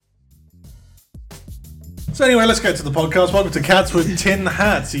So anyway, let's get to the podcast. Welcome to Cats with Tin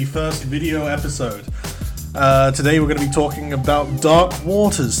Hats, the first video episode. Today we're going to be talking about Dark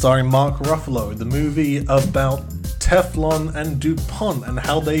Waters, starring Mark Ruffalo, the movie about Teflon and DuPont and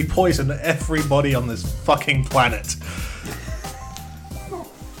how they poison everybody on this fucking planet.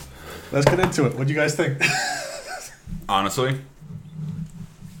 Let's get into it. What do you guys think? Honestly,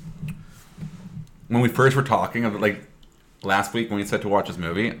 when we first were talking of like last week when we said to watch this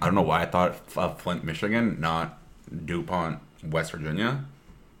movie, I don't know why I thought of Flint, Michigan, not DuPont, West Virginia.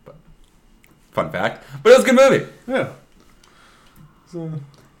 But fun fact. But it was a good movie. Yeah. So,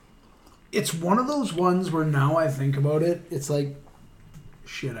 It's one of those ones where now I think about it, it's like,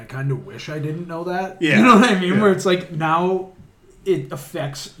 shit, I kind of wish I didn't know that. Yeah. You know what I mean? Yeah. Where it's like, now it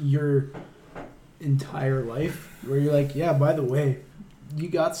affects your entire life. Where you're like, yeah, by the way, you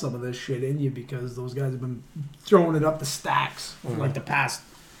got some of this shit in you because those guys have been throwing it up the stacks for like the past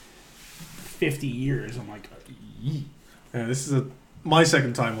 50 years. I'm like, yee. yeah, this is my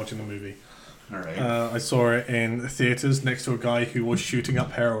second time watching the movie. All right. I saw it in theaters next to a guy who was shooting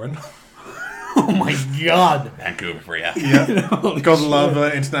up heroin. Oh my god. Vancouver for you. Yeah. Holy Gotta shit. love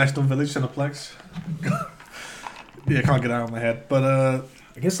International Village Cineplex. Yeah, can't get out of my head. But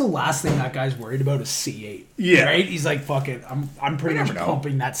I guess the last thing that guy's worried about is C8. Yeah. Right? He's like, fuck it. I'm pretty You much never know.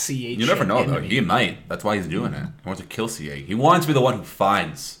 pumping that C8 You never shit know into though. me. He might. That's why he's doing it. He wants to kill CA. He wants to be the one who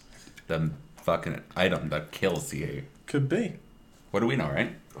finds the fucking item that kills CA. could be. What do we know,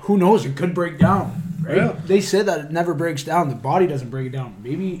 right? Who knows? It could break down. Right? Yeah. They said that it never breaks down. The body doesn't break it down.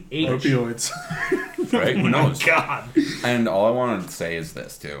 Maybe age. Opioids. Right? Who knows? God. And all I wanted to say is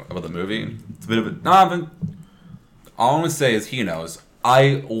this too about the movie. It's a bit of a all I want to say is he knows.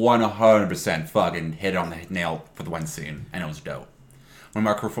 I 100% fucking hit it on the nail for the one scene, and it was dope. When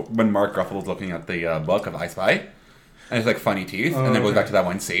Mark Ruffalo's looking at the book of I Spy, and it's like funny teeth, and then it goes back to that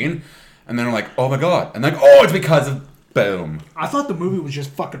one scene, and then I'm like, oh my god, and like, oh, it's because of boom. I thought the movie was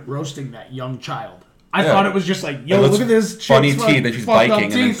just fucking roasting that young child. I Yeah. thought it was just like, It yo, looks look at this funny chick's teeth that she's fucked up biking,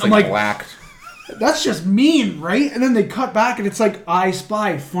 and then teeth. it's I'm like like, black. that's just mean, right? And then they cut back, and it's like, I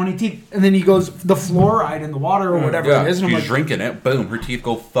Spy, funny teeth. And then he goes, the fluoride in the water or whatever Yeah, it is. And I'm she's like, drinking it. Boom, her teeth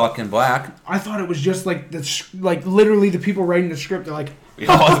go fucking black. I thought it was just like like literally the people writing the script. They're like,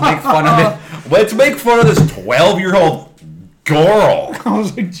 Let's make fun of it. Let's make fun of this 12-year-old girl. I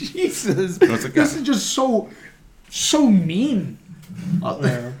was like, Jesus, was like, this yeah. is just so mean.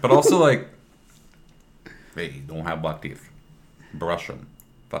 But also, like, hey, don't have black teeth. Brush them.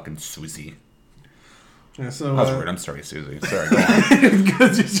 Fucking Susie. Yeah, so That was weird. I'm sorry, Susie. Sorry, go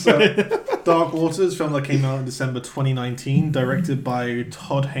on. Dark Waters, film that came out in December 2019, directed by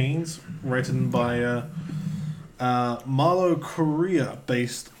Todd Haynes, written by Marlo Correa,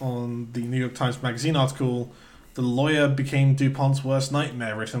 based on the New York Times Magazine article "The Lawyer Became DuPont's Worst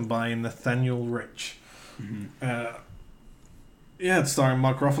Nightmare," written by Nathaniel Rich. Yeah, it's starring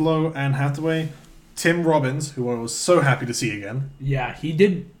Mark Ruffalo, Anne Hathaway, Tim Robbins, who I was so happy to see again. Yeah, he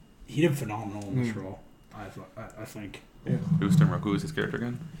did phenomenal in this role. I think Who's Tim Rock? Who was his character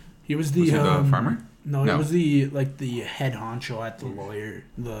again? he was Was the he the farmer? No, No. he was the head honcho at the lawyer.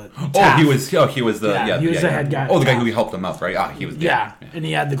 Oh, he was the he was the head guy. Oh, the guy who helped him out, right? Ah, he was dead. Yeah, and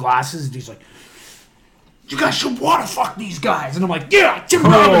he had the glasses. And he's like, "You guys should want to fuck these guys," and I'm like, "Yeah, Tim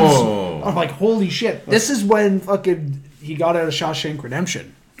Robbins." I'm like, "Holy shit!" This is when fucking he got out of Shawshank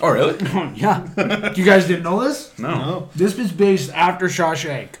Redemption. Oh, really? Yeah, you guys didn't know this? No. This was based after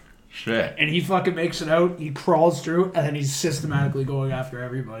Shawshank. Shit. And he fucking makes it out, he crawls through, and then he's systematically going after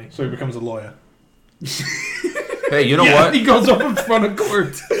everybody. So he becomes a lawyer. Hey, you know Yeah, what? he goes up in front of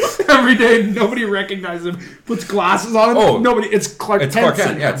court every day, nobody recognizes him, puts glasses on him, Oh, it's Clark It's Kent. Clark Kent.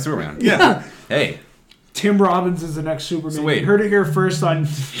 syndrome. Yeah, it's Superman. Yeah. Hey. Tim Robbins is the next Superman. So wait. You heard it here first on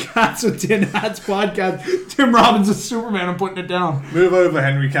Cats with Tin Hats podcast. Tim Robbins is Superman. I'm putting it down. Move over,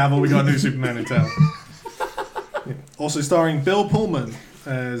 Henry Cavill. We got a new Superman in town. Yeah. Also starring Bill Pullman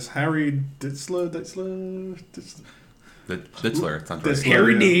as Harry Ditzler. The Ditzler. Sounds right. Ditzler.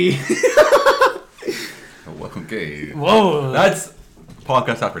 Harry D. Oh, okay. Whoa. That's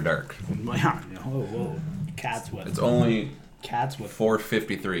Podcast After Dark. Whoa. Cats with. It's only Cats with.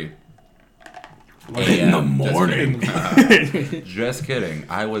 4:53 In the morning. Just kidding.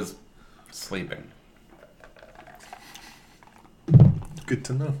 I was sleeping. Good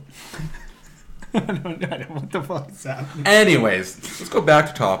to know. I don't know what the fuck is happening. Anyways, let's go back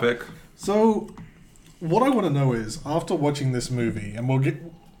to topic. So, what I want to know is, after watching this movie, and we'll get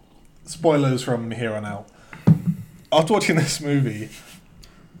spoilers from here on out. After watching this movie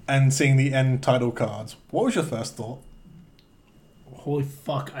and seeing the end title cards, what was your first thought? Holy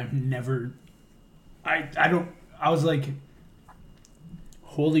fuck, I've never... I was like...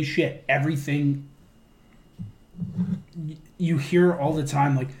 Holy shit, everything you hear all the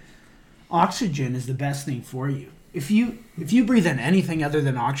time, like, oxygen is the best thing for you. If you breathe in anything other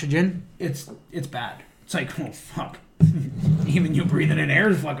than oxygen, it's bad. It's like, oh fuck. Even you breathing in air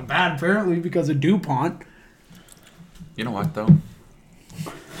is fucking bad, apparently, because of DuPont. You know what, though?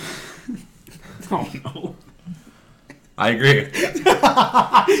 Oh no. I agree.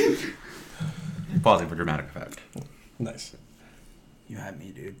 Pausing for dramatic effect. Nice. You had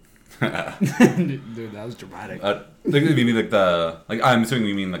me, dude. Dude, that was dramatic. Like, you mean like I'm assuming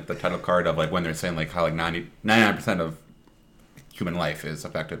you mean like the title card of like when they're saying like how like 99% of human life is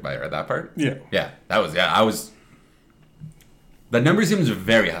affected by that part. Yeah. Yeah, I was. The number seems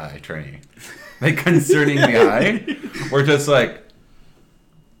very high, Trini. Like concerningly high. We're just like,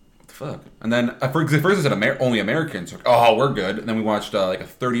 what the fuck? And then at first I said only Americans. Like, oh, we're good. And then we watched like a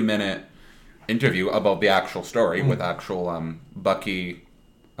 30-minute interview about the actual story with actual Bucky.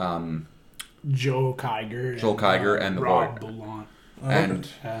 Joel Kiger and the Rob boy. Boulant. And,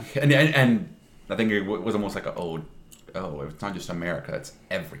 Yeah. and I think it was almost like oh, it's not just America, it's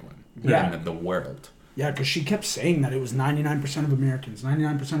everyone in the world. Yeah, because she kept saying that it was 99% of Americans,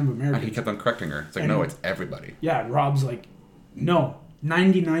 99% of Americans. And he kept on correcting her. It's like, no, it's everybody. Yeah, Rob's like, no,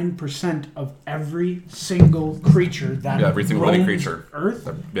 99% of every single creature that every single living roams creature. Earth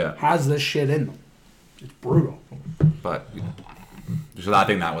Yeah. has this shit in them. It's brutal. But so I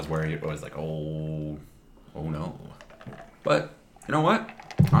think that was where it was like, oh no. But you know what?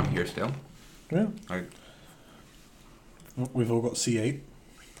 I'm here still. Yeah. We've all got C8.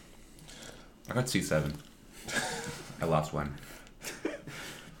 I got C7. I lost one.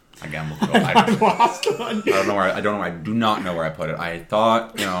 I gambled. I Lost one. I don't know where. I do not know where I put it. I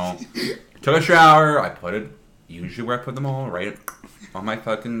thought, took a shower. I put it usually where I put them all, right on my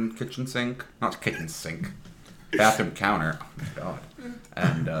fucking kitchen sink. Not kitchen sink, bathroom counter. Oh my god.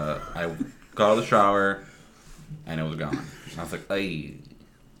 And I got out of the shower, and it was gone. And I was like, hey.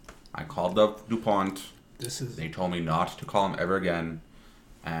 I called up DuPont. They told me not to call him ever again,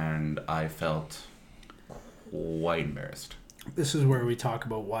 and I felt quite embarrassed. This is where we talk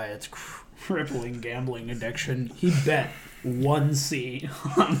about why it's crippling gambling addiction. He bet 1C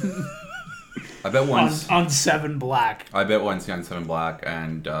I bet once on 7 black. I bet once on 7 black,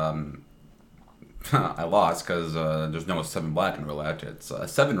 and I lost because there's no 7 black in roulette. It's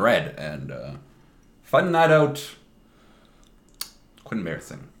 7 red, and finding that out, quite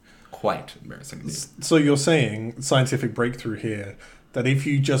embarrassing. Quite embarrassing indeed. So you're saying, scientific breakthrough here, that if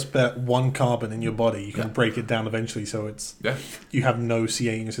you just bet 1 carbon in your body, you can break it down eventually, so it's you have no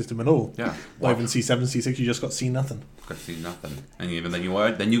C8 in your system at all. Yeah. Not even C7, C6, you just got C nothing. Got C nothing. And even then you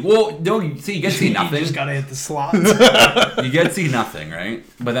what? Then you well no you see you get C nothing. You just gotta hit the slots. You get C nothing, right?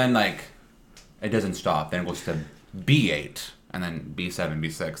 But then like it doesn't stop. Then it goes to B8 and then B7,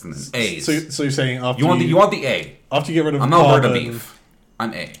 B6 and then A's. So you're saying after you want the A. After you get rid of I'm not worried carbon, of beef.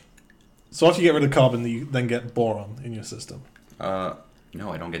 I'm A. So after you get rid of carbon, you then get boron in your system. No,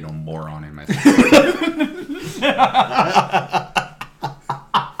 I don't get no boron in my system.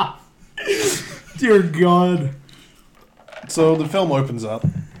 Dear God. So the film opens up.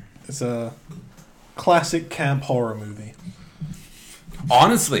 It's a classic camp horror movie.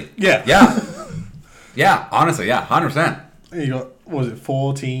 Honestly. Yeah. Yeah, honestly, yeah, 100%. You got, what was it,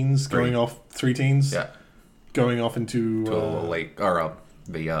 4 teens going off, 3 teens? Yeah. Going off into... To a lake, or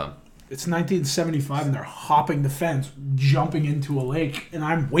It's 1975 and they're hopping the fence, jumping into a lake, and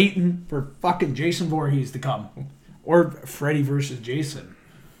I'm waiting for fucking Jason Voorhees to come. Or Freddy versus Jason.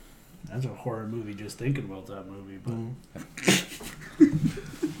 That's a horror movie just thinking about that movie.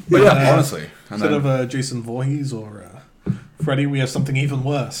 But yeah, honestly. Instead of Jason Voorhees or Freddy, we have something even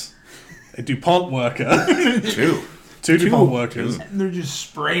worse. A DuPont worker. Two DuPont workers. And they're just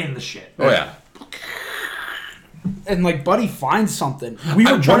spraying the shit. Oh, yeah. And like Buddy finds something. We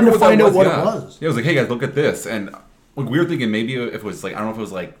were trying to find out what it was. Yeah, I was like, hey guys, look at this. And like, we were thinking maybe if it was like, I don't know if it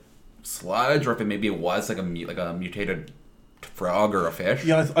was like sludge or if maybe it was like a mutated frog or a fish.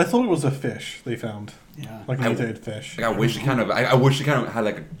 Yeah, I thought it was a fish they found. Yeah. Like a mutated fish. Like, I wish it kind of had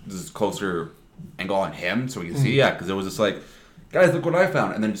like this closer angle on him so we could see. Yeah, because it was just like, guys, look what I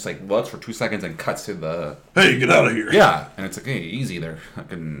found. And then just like looks for 2 seconds and cuts to the... Hey, get out of here. Yeah. And it's like, hey, easy there.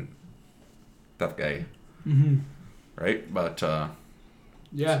 Fucking tough guy. Mm-hmm. Right? But,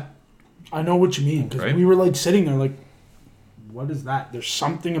 yeah. I know what you mean. Because right? we were like sitting there like, what is that? There's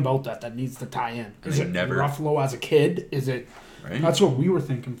something about that needs to tie in. Is it Ruffalo as a kid? Is it... Right? That's what we were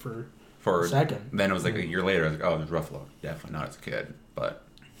thinking for a second. Then it was like a year later, I was like, oh, there's Ruffalo. Definitely not as a kid. But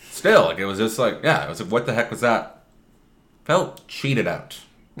still, like, it was just like, yeah, it was like, what the heck was that? Felt cheated out.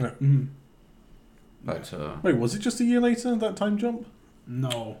 Yeah. Mm-hmm. But, Wait, was it just a year later, that time jump?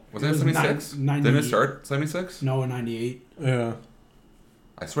 No. Wasn't it 76? 98. Didn't it start 76? No, 98. Yeah.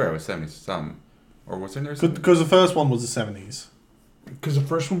 I swear it was 70 some. Or was it there? Because the first one was the 70s. Because the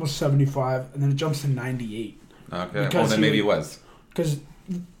first one was 75, and then it jumps to 98. Okay. Because Well, then he maybe it was- was. Because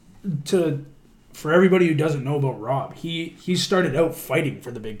for everybody who doesn't know about Rob, he started out fighting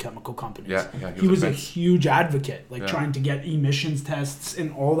for the big chemical companies. Yeah. He was a bitch. huge advocate, like Yeah. trying to get emissions tests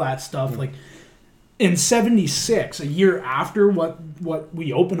and all that stuff. Like in '76, a year after what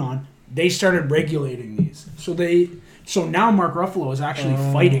we open on, they started regulating these. So now Mark Ruffalo is actually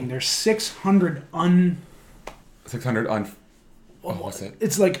fighting. There's 600 600 on. Oh, what's it?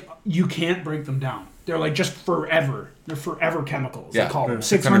 It's like you can't break them down. They're like just forever. They're forever chemicals. Yeah. They call them Yeah.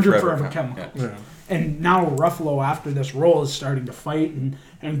 600 forever forever chemicals. Yeah. Yeah. And now Ruffalo, after this role, is starting to fight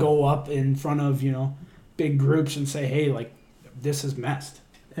and go up in front of, big groups and say, hey, like, this is messed.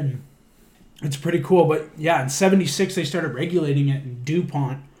 And it's pretty cool. But yeah, in '76, they started regulating it, and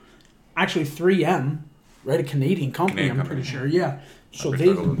DuPont, actually 3M, right, a Canadian company, Canadian I'm pretty company. sure, yeah. So I'm they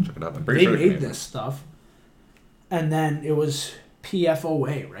pretty sure I'll check it up. I'm pretty they sure it's made Canadian. this stuff. And then it was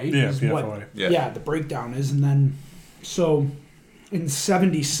PFOA, right? Yeah, Is PFOA. Yeah. the breakdown is. And then, so in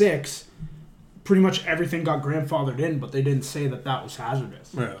 '76, pretty much everything got grandfathered in, but they didn't say that was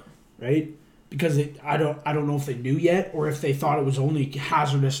hazardous, Yeah. right? Because I don't know if they knew yet, or if they thought it was only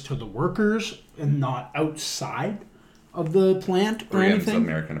hazardous to the workers and not outside of the plant or 3M's anything.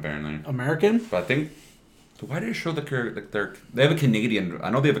 American, apparently. American? But I think. So why did it show that they have a Canadian? I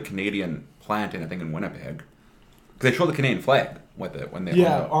know they have a Canadian plant in Winnipeg. Because they show the Canadian flag with it when they.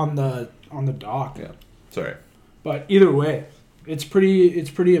 Yeah, load on the dock. Yeah. Sorry. But either way, it's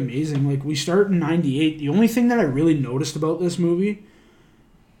pretty amazing. Like, we start in '98. The only thing that I really noticed about this movie,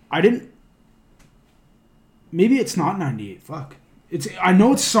 maybe it's not '98. Fuck. I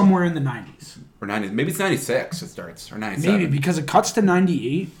know it's somewhere in the '90s. Or 90s. Maybe it's 96 it starts. Or 97. Maybe, because it cuts to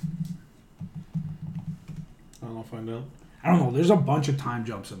 '98. I'll find out. I don't know. There's a bunch of time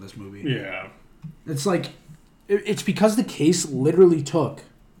jumps in this movie. Yeah. It's like, it's because the case literally took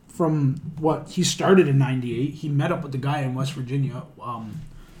from what he started in '98. He met up with the guy in West Virginia,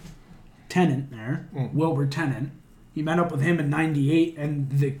 Tennant there, Wilbur Tennant. He met up with him in '98,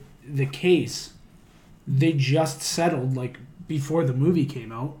 and the case, they just settled, like, before the movie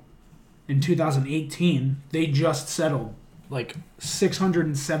came out. In 2018, they just settled like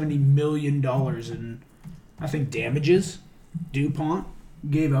 $670 million in, I think, damages DuPont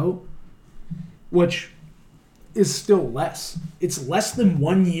gave out, which is still less. It's less than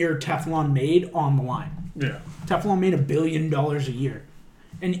 1 year Teflon made on the line. Yeah. Teflon made $1 billion a year,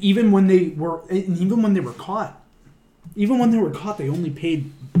 and even when they were caught, they only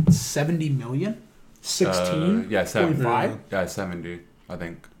paid $70 million, 16, Yeah, 70. 0.5. Yeah, 70, I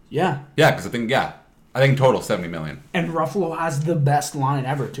think. Yeah. Yeah, because I think total 70 million. And Ruffalo has the best line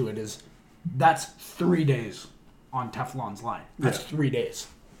ever to it is, that's 3 days on Teflon's line. That's 3 days.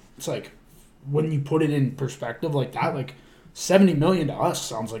 It's like, when you put it in perspective like that, like, $70 million to us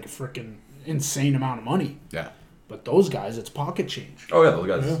sounds like a freaking insane amount of money. Yeah. But those guys, it's pocket change. Oh, yeah, those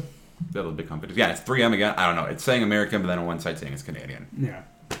guys. They're the big companies. Yeah, it's 3M again. I don't know. It's saying American, but then on one side saying it's Canadian. Yeah.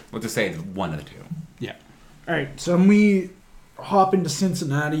 We'll just say it's one of the two. Yeah. All right, so when we hop into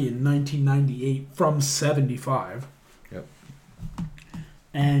Cincinnati in 1998 from 75. Yep.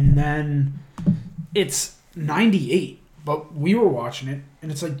 And then it's 98, but we were watching it,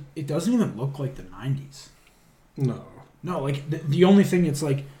 and it's like, it doesn't even look like the 90s. No. No, like, the only thing, it's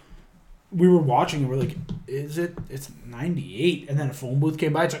like, we were watching and we're like, it's 98, and then a phone booth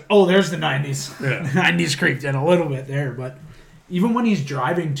came by, it's like, oh, there's the 90s. Yeah. The 90s creeped in a little bit there, but even when he's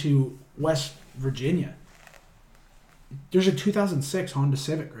driving to West Virginia, there's a 2006 Honda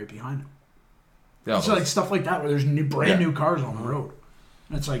Civic right behind him. Yeah, It's like stuff like that where there's brand new cars on the road.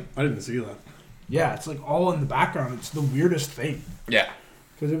 And it's like, I didn't see that. yeah, it's like all in the background. It's the weirdest thing. yeah.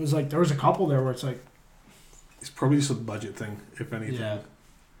 Because it was like, there was a couple there where it's like, It's probably just a budget thing, if anything. yeah.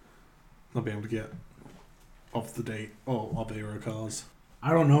 Not being able to get off the date of era cars.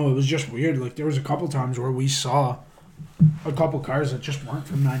 I don't know. It was just weird. Like, there was a couple times where we saw a couple cars that just weren't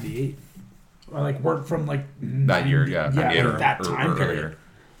from 98. Or, like, weren't from, like... That year, yeah. 98 like that time period. earlier.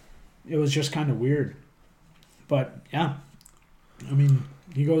 It was just kind of weird. But, yeah. I mean,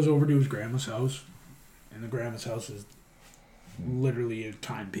 he goes over to his grandma's house, and the grandma's house is literally a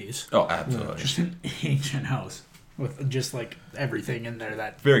timepiece. Oh, absolutely. Just an ancient house with just, like, everything in there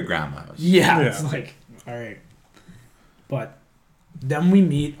that... Very grandma house. Yeah, Yeah. it's like, all right. But then we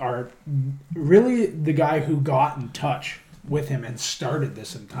meet really the guy who got in touch with him and started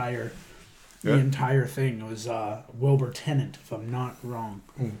this entire thing was Wilbur Tennant, if I'm not wrong.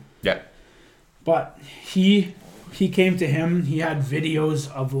 Yeah. But he he came to him. He had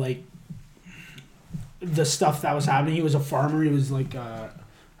videos of like the stuff that was happening. He was a farmer. He was like a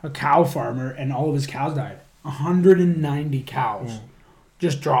cow farmer, and all of his cows died. 190 cows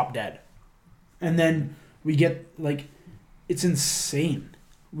just dropped dead. And then we get like, it's insane.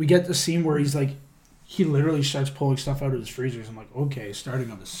 We get the scene where he's like, he literally starts pulling stuff out of his freezers. I'm like, okay, starting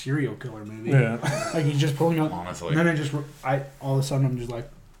of a serial killer movie. Yeah. Like he's just pulling out. Honestly. And then all of a sudden I'm just like,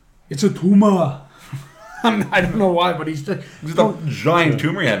 it's a tumor. I don't know why, but he's just There's a giant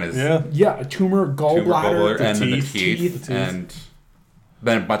tumor in his Yeah. a tumor, gallbladder, and then the teeth, teeth, the teeth. and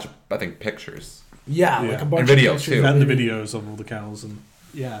then a bunch of, I think, pictures. yeah, Yeah. like a bunch And videos, of pictures too. And the of it. videos of all the cows and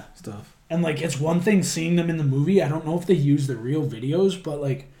Yeah. stuff. And like it's one thing seeing them in the movie. I don't know if they use the real videos, but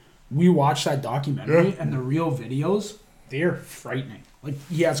like we watched that documentary and the real videos, they're frightening. Like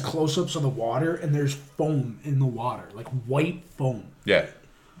he has close-ups of the water and there's foam in the water, like white foam. Yeah.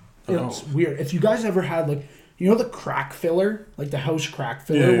 It's weird. If you guys ever had like, you know, the crack filler, like the house crack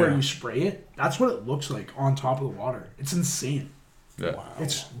filler Yeah. where you spray it, that's what it looks like on top of the water. It's insane. Yeah. Wow.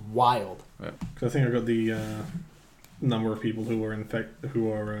 It's wild. 'Cause I think I got the number of people who are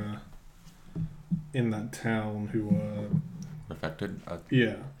in that town who are Affected.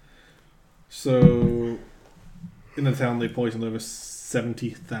 yeah. So in the town they poisoned over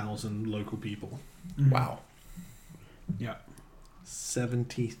 70,000 local people. Wow. Yeah.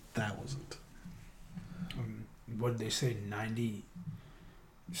 70,000. What did they say? 90.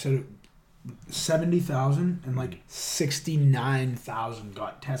 So 70,000 and like 69,000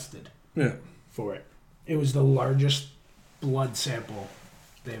 got tested Yeah. for it. It was the largest blood sample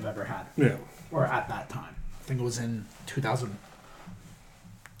they've ever had, Yeah. or at that time. I think it was in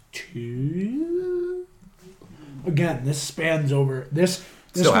 2002. Again, this spans over this.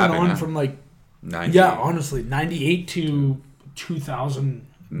 This Still went happening, on huh? from like 90. yeah, honestly, 98 to 2000.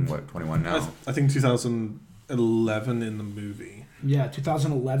 What, 21 now? I think 2011 in the movie. Yeah,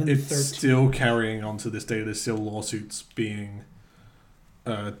 2011, It's 13. still carrying on to this day. There's still lawsuits being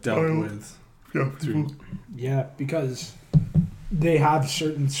dealt with. Yeah. Through, Yeah, because they have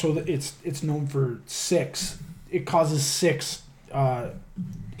certain, so that it's known for 6. It causes 6.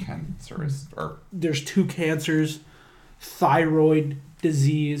 Cancerous. Or There's 2 cancers, thyroid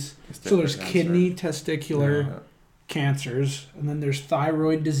disease. So there's cancer. kidney, testicular Yeah. cancers, and then there's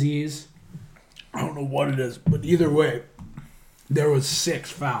thyroid disease. I don't know what it is, but either way, there was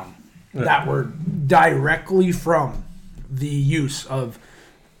 6 found that were directly from the use of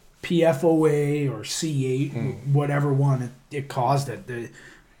PFOA or C8, whatever one it caused it.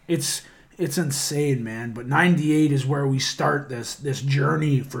 It's insane, man. But 98 is where we start this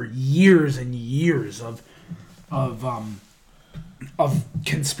journey for years and years of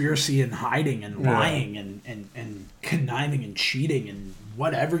conspiracy and hiding and lying and conniving and cheating and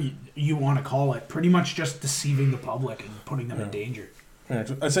whatever you want to call it. Pretty much just deceiving the public and putting them in danger. yeah,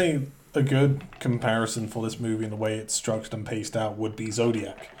 I'd say a good comparison for this movie and the way it's structured and paced out would be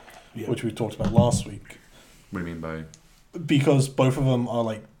Zodiac, which we talked about last week. What do you mean by? Because both of them are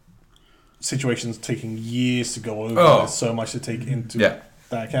like situations taking years to go over. Oh. There's so much to take into Yeah.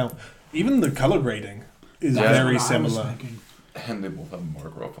 that account. Even the color grading is That's very what I was similar. thinking. And they both have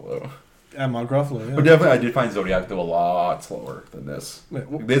Mark Ruffalo. And Mark Ruffalo, yeah. But definitely, I did find Zodiac though a lot slower than this. Yeah,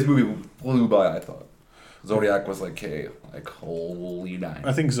 well- This movie flew by, I thought. Zodiac was like, hey, like, holy nine.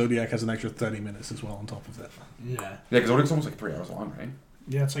 I think Zodiac has an extra 30 minutes as well on top of that. Yeah. Yeah, because Zodiac's almost like 3 hours long, right?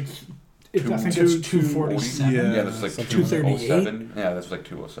 Yeah, it's like, I Two- think two- it's 247. yeah. Yeah, that's like something 207. Yeah, that's like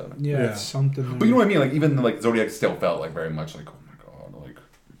 207. Yeah, Yeah. it's something. But you know what I mean? Like, even like Zodiac still felt like very much like, oh my god, like,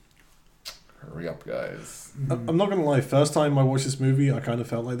 hurry up, guys. I'm not going to lie, first time I watched this movie, I kind of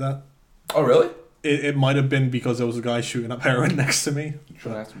felt like that. Oh, really? It might have been because there was a guy shooting up heroin next to me.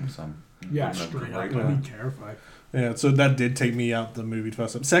 Should ask him some. Yeah, Some straight up. right I'd now. be terrified. Yeah, so that did take me out the movie the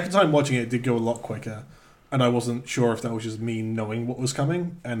first time. Second time watching it did go a lot quicker, and I wasn't sure if that was just me knowing what was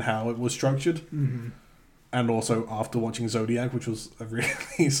coming and how it was structured. Mm-hmm. And also after watching Zodiac, which was a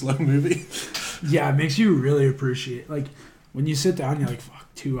really slow movie. Yeah, it makes you really appreciate, like, when you sit down, you're like, fuck,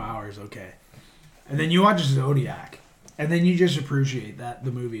 2 hours, okay. And then you watch Zodiac, and then you just appreciate that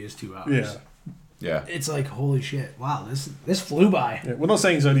the movie is 2 hours. Yeah. Yeah. It's like, holy shit, wow, this flew by. Yeah, we're not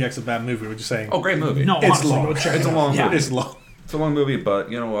saying Zodiac's a bad movie. We're just saying Oh, great movie. No, It's honestly, long. go check It's it a out. long Yeah. movie. it's long. It's a long movie,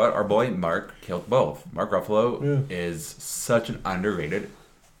 but you know what? Our boy Mark killed both. Mark Ruffalo Yeah. is such an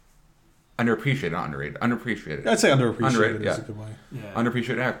underappreciated, underappreciated, I'd say underappreciated Underrated, is yeah. a good way. Yeah.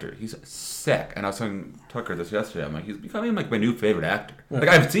 underappreciated actor. He's sick, and I was telling Tucker this yesterday. I'm like, he's becoming like my new favorite actor. Like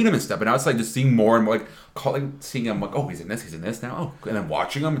I've seen him and stuff, and now it's like just seeing more and more, like seeing him like, oh, he's in this now. Oh, and then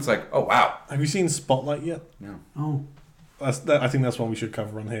watching him, it's like, oh wow. Have you seen Spotlight yet? No. Oh, I think that's one we should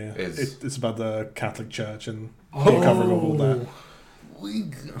cover on here. Is- It's about the Catholic Church and covering all that.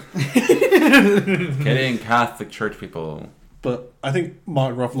 Kidding, Catholic Church people. But I think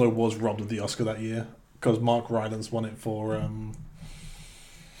Mark Ruffalo was robbed of the Oscar that year because Mark Rylance won it for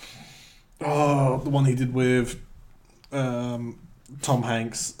the one he did with Tom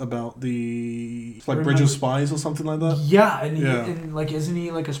Hanks about the Bridge of Spies or something like that. Yeah, and like, isn't he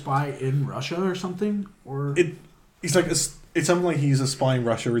like a spy in Russia or something? Or it's something like he's a spy in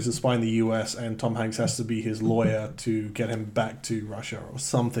Russia, he's a spy in the US, and Tom Hanks has to be his lawyer to get him back to Russia or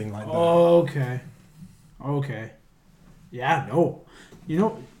something like that. Okay. Yeah, no.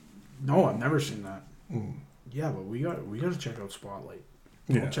 No, I've never seen that. Mm. Yeah, but we got to check out Spotlight.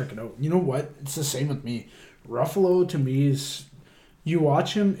 Yeah. I'll check it out. You know what? It's the same with me. Ruffalo, to me, is... You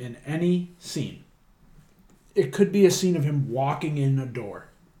watch him in any scene. It could be a scene of him walking in a door,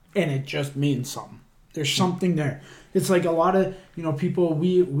 and it just means something. There's something there. It's like a lot of, people...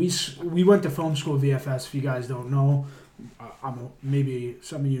 We went to film school VFS, if you guys don't know. Maybe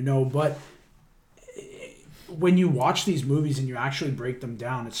some of you know, but... When you watch these movies and you actually break them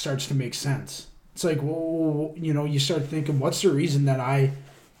down, it starts to make sense. It's like, well, you start thinking, what's the reason that I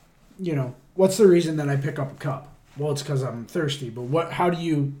pick up a cup? Well, it's because I'm thirsty. But how do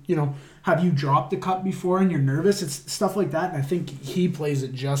you, have you dropped the cup before and you're nervous? It's stuff like that. And I think he plays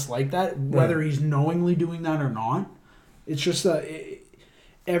it just like that, whether he's knowingly doing that or not. It's just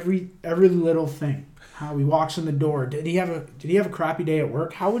every little thing. How he walks in the door. Did he have a crappy day at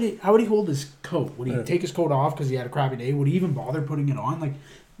work? How would he hold his coat? Would he take his coat off because he had a crappy day? Would he even bother putting it on? Like,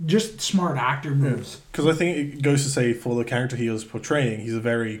 just smart actor moves. Because I think it goes to say for the character he was portraying, he's a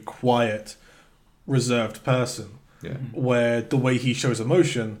very quiet, reserved person. Yeah. Where the way he shows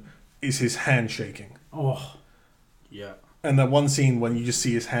emotion is his hand shaking. Oh, yeah. And that one scene when you just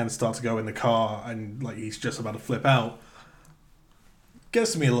see his hand start to go in the car and like he's just about to flip out.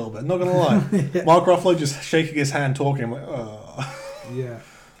 Gets to me a little bit, not gonna lie. Yeah. Mark Ruffalo just shaking his hand, talking. I'm like, oh. Yeah.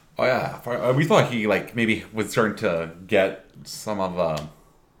 Oh yeah, we thought he maybe was starting to get some of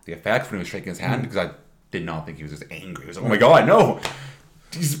the effects when he was shaking his hand because I did not think he was just angry. He was like, oh my god, no,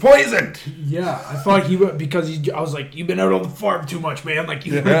 he's poisoned. Yeah, I thought he would because I was like, you've been out on the farm too much, man. Like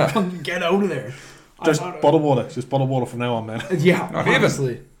you gotta get out of there. Just bottled water. Just bottled water from now on, man. Yeah,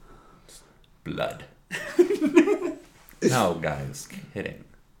 honestly. Blood. No, guys, kidding.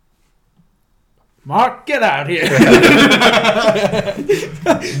 Mark, get out here.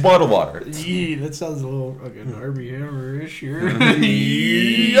 Bottle water. Gee, that sounds a little fucking Armie Hammer-ish here.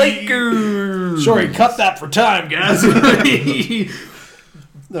 Yikers! Sorry, cut that for time, guys.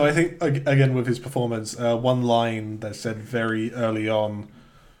 No, I think, again, with his performance, one line that's said very early on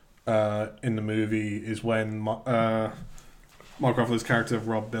in the movie is when Mark Ruffalo's character,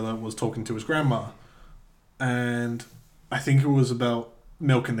 Rob Biller, was talking to his grandma. And I think it was about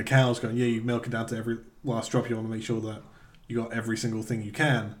milking the cows, going, yeah, you milk it down to every last drop. You want to make sure that you got every single thing you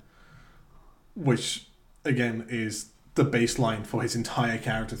can. Which, again, is the baseline for his entire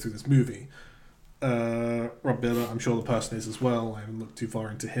character through this movie. Rob Biller, I'm sure the person is as well. I haven't looked too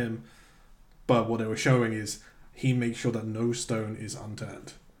far into him. But what they were showing is he makes sure that no stone is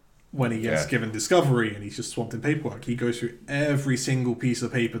unturned. When he gets given Discovery and he's just swamped in paperwork, he goes through every single piece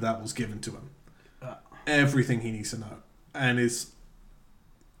of paper that was given to him. Everything he needs to know. And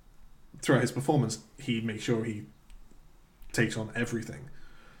throughout his performance, he makes sure he takes on everything.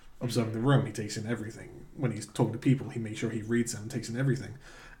 Observing the room, he takes in everything. When he's talking to people, he makes sure he reads them and takes in everything.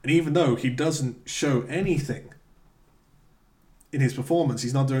 And even though he doesn't show anything in his performance,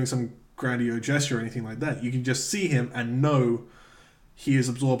 he's not doing some grandiose gesture or anything like that. You can just see him and know he is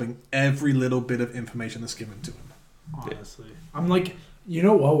absorbing every little bit of information that's given to him. Honestly. I'm like,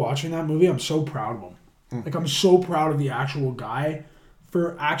 while watching that movie, I'm so proud of him. Like, I'm so proud of the actual guy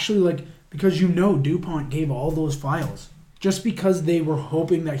for actually, because DuPont gave all those files just because they were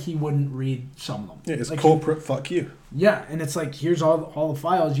hoping that he wouldn't read some of them. Yeah, it's corporate fuck you. Yeah, and it's like, here's all the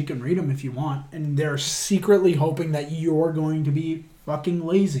files, you can read them if you want, and they're secretly hoping that you're going to be fucking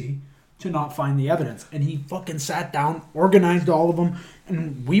lazy to not find the evidence. And he fucking sat down, organized all of them,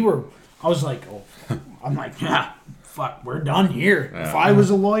 and I was like, I'm like, yeah, fuck, we're done here. Yeah. If I was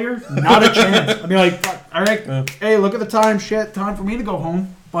a lawyer, not a chance. I'd be like, fuck, all right, hey, look at the time, shit, time for me to go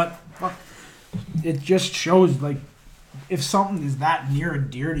home. But fuck, it just shows, if something is that near and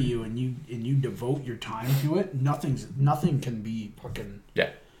dear to you and you devote your time to it, nothing can be fucking... Yeah.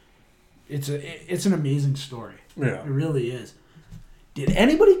 It's an amazing story. Yeah. It really is. Did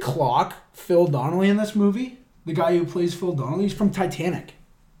anybody clock Phil Donnelly in this movie? The guy who plays Phil Donnelly? He's from Titanic.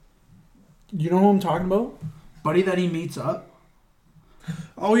 You know who I'm talking about? Buddy that he meets up.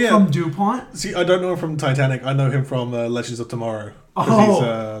 Oh, yeah. From DuPont? See, I don't know him from Titanic. I know him from Legends of Tomorrow. Oh, he's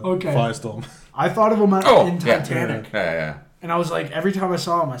okay. Firestorm. I thought of him in Titanic. Yeah. And I was like, every time I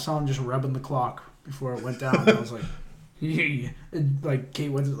saw him just rubbing the clock before it went down. I was like, and like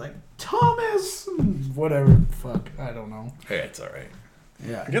Kate Winslet, like Thomas, whatever. Fuck, I don't know. Hey, it's all right.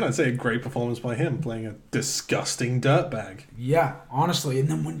 Yeah. Again, I'd say a great performance by him playing a disgusting dirtbag. Yeah, honestly. And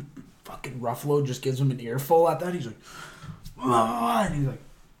then when fucking Ruffalo just gives him an earful at that, he's like, ah, and he's like,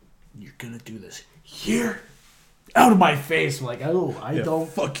 "You're gonna do this here, out of my face." I'm like, oh, I don't.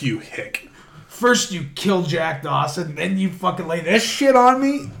 Fuck you, hick. First you kill Jack Dawson, then you fucking lay this shit on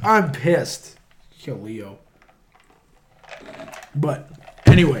me. I'm pissed. Kill Leo. But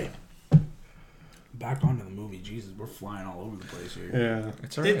anyway, back onto the movie. Jesus, we're flying all over the place here. Yeah,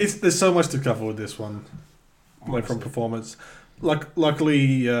 It's all right. There's so much to cover with this one, like from performance.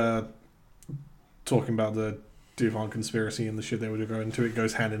 Luckily, talking about the Duvon conspiracy and the shit they would go into, it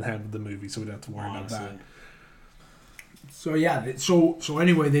goes hand in hand with the movie, so we don't have to worry about that. So yeah, so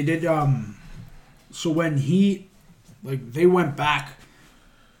anyway, they did. So when they went back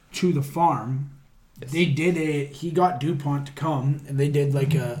to the farm. Yes. He got DuPont to come, and they did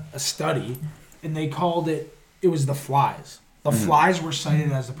like a study, and they called it was the flies. The flies were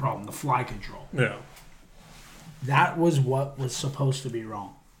cited as the problem, the fly control. Yeah. That was what was supposed to be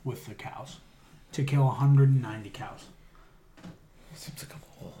wrong with the cows, to kill 190 cows. Seems like a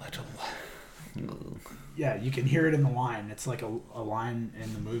little... Yeah, you can hear it in the line. It's like a line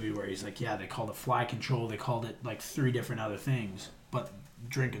in the movie where he's like, yeah, they called it fly control. They called it like 3 different other things, but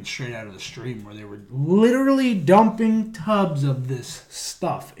drinking straight out of the stream where they were literally dumping tubs of this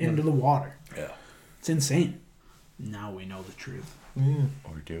stuff into the water. Yeah. It's insane. Now we know the truth.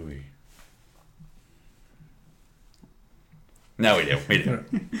 Or do we? No, we do. We do.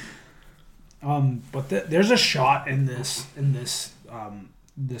 But there's a shot in this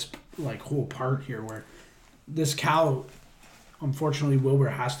like whole part here where this cow, unfortunately, Wilbur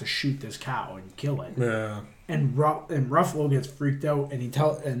has to shoot this cow and kill it. Yeah. And Ruffalo gets freaked out,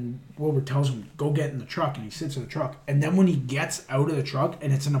 and Wilbur tells him, go get in the truck, and he sits in the truck. And then when he gets out of the truck,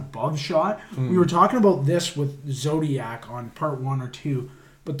 and it's an above shot, we were talking about this with Zodiac on part 1 or 2,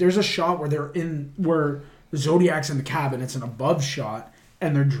 but there's a shot where where the Zodiac's in the cab, and it's an above shot,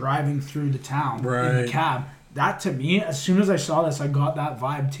 and they're driving through the town in the cab. That, to me, as soon as I saw this, I got that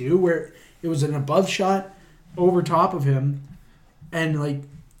vibe, too, where it was an above shot over top of him, and, like,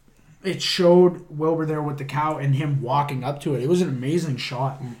 it showed Wilbur there with the cow and him walking up to it. It was an amazing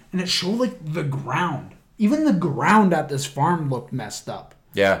shot. And it showed, like, the ground. Even the ground at this farm looked messed up.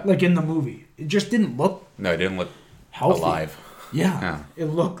 Yeah. Like in the movie. It just didn't look No, it didn't look healthy. alive. Yeah. It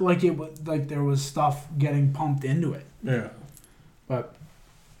looked like it was like there was stuff getting pumped into it. Yeah. But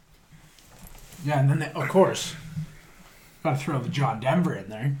yeah, and then of course, gotta throw the John Denver in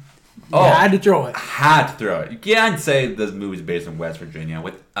there. You had to throw it. Had to throw it. You can't say this movie's based in West Virginia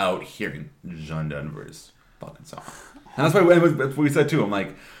without hearing John Denver's fucking song. And that's what we said too. I'm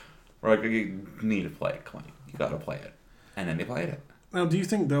like, we're like, you need to play it, Clint. You gotta play it. And then they played it. Now, do you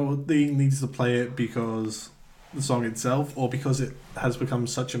think they needs to play it because the song itself, or because it has become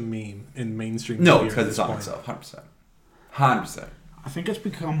such a meme in mainstream No, media because at the this song point? itself, 100%. I think it's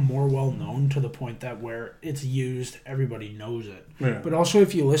become more well known to the point that where it's used, everybody knows it. Yeah. But also,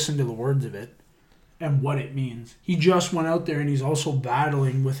 if you listen to the words of it and what it means, he just went out there and he's also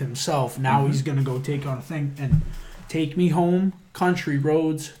battling with himself. Now he's gonna go take on a thing and take me home, country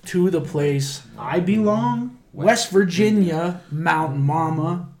roads to the place I belong, West Virginia, Mountain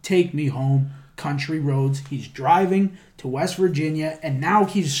Mama, take me home, country roads. He's driving to West Virginia, and now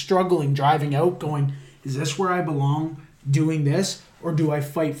he's struggling driving out, going, "Is this where I belong? Doing this?" Or do I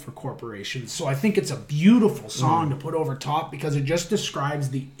fight for corporations? So I think it's a beautiful song to put over top because it just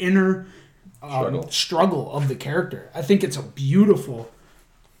describes the inner struggle of the character. I think it's a beautiful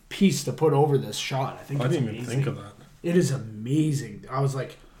piece to put over this shot. I think I it's didn't amazing. even think of that. It is amazing. I was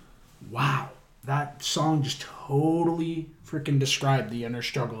like, wow, that song just totally freaking described the inner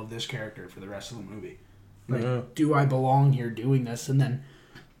struggle of this character for the rest of the movie. Like, do I belong here doing this? And then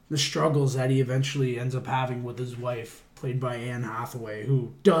the struggles that he eventually ends up having with his wife, played by Anne Hathaway,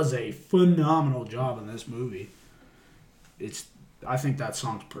 who does a phenomenal job in this movie. I think that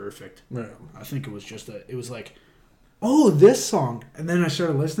song's perfect. Yeah. I think it was just it was like, oh, this song. And then I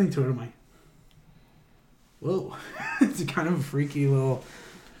started listening to it, I'm like, whoa. It's kind of a freaky little,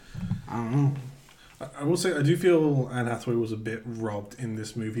 I don't know. I will say, I do feel Anne Hathaway was a bit robbed in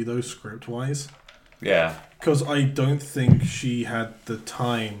this movie, though, script-wise. Yeah. Because I don't think she had the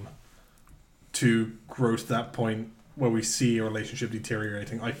time to grow to that point where we see a relationship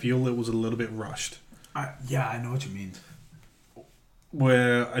deteriorating. I feel it was a little bit rushed. Yeah, I know what you mean.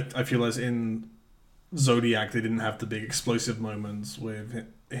 Where I feel as in Zodiac, they didn't have the big explosive moments with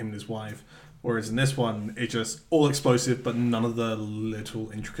him and his wife. Whereas in this one, it's just all explosive, but none of the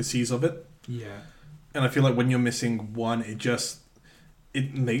little intricacies of it. Yeah. And I feel like when you're missing one, it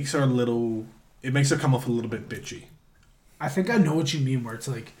makes her come off a little bit bitchy. I think I know what you mean, where it's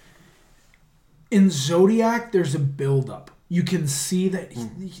like, in Zodiac, there's a build-up. You can see that,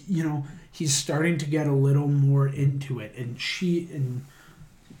 he's starting to get a little more into it, and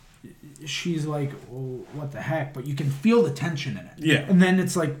she's like, well, what the heck? But you can feel the tension in it. Yeah. And then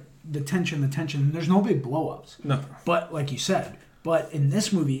it's like, the tension, and there's no big blow-ups. No. But, like you said, in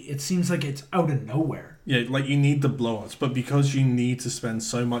this movie, it seems like it's out of nowhere. Yeah, like you need the blow-ups, but because you need to spend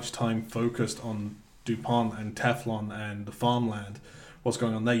so much time focused on DuPont and Teflon and the farmland, what's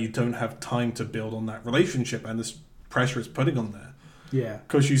going on there, you don't have time to build on that relationship and this pressure it's putting on there. Yeah.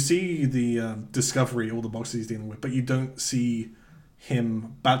 Because you see the discovery, all the boxes he's dealing with, but you don't see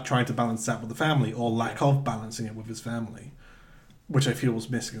him trying to balance that with the family or lack of balancing it with his family, which I feel was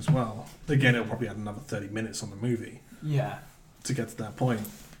missing as well. Again, it'll probably add another 30 minutes on the movie. Yeah. To get to that point.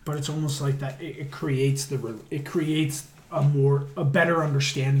 But it's almost like that. It creates a better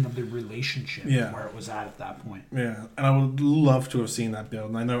understanding of the relationship where it was at that point. Yeah, and I would love to have seen that build.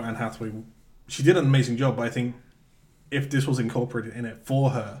 And I know Anne Hathaway, she did an amazing job, but I think if this was incorporated in it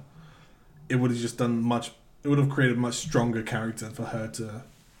for her, it would have just done much. It would have created a much stronger character for her to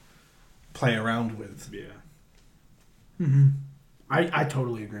play around with. Yeah. Mm-hmm. I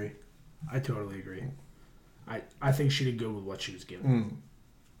totally agree. I think she did good with what she was given.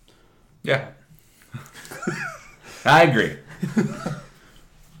 Yeah. I agree.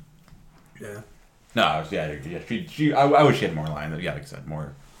 Yeah. No, yeah. I wish she had more lines. Yeah, like I said,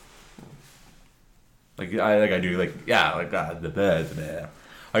 more. The bed.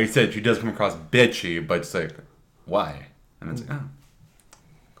 Like you said, she does come across bitchy, but it's like, why? And it's like, oh,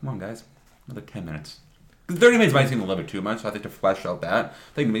 come on, guys, another 10 minutes. 30 minutes might seem a little bit too much. So I think to flesh out that,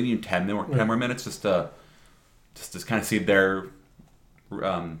 I think maybe 10 more minutes just to kind of see their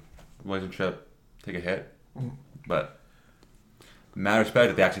relationship take a hit. But matter of respect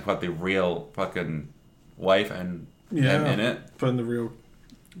that they actually put the real fucking wife and him in it. Putting the real...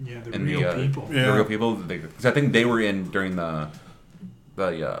 Yeah, the real people. The real people. Because I think they were in during the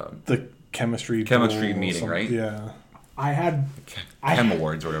chemistry meeting, right? Yeah. Chem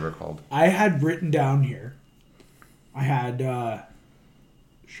Awards or whatever they're called. I had written down here. I had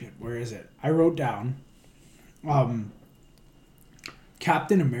where is it? I wrote down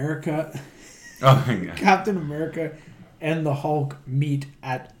Captain America. Oh, yeah. Captain America and the Hulk meet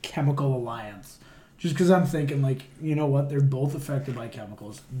at Chemical Alliance. Just because I'm thinking, like, you know what? They're both affected by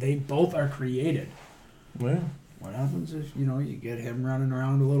chemicals. They both are created. Well, what happens if, you get him running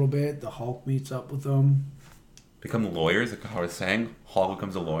around a little bit, the Hulk meets up with them. Become lawyers, like how I was saying. Hulk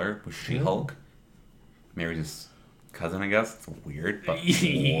becomes a lawyer with She-Hulk. Marries his cousin, I guess. It's weird, but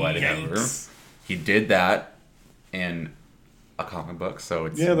whatever. He did that in a comic book, so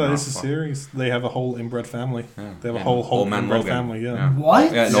it's that is a series. They have a whole inbred family. Yeah. They have a whole Hulk inbred family. Yeah.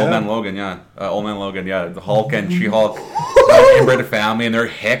 What? Yeah, Old Man Logan. Yeah, Old Man Logan. Yeah, the Hulk and She-Hulk inbred family, and they're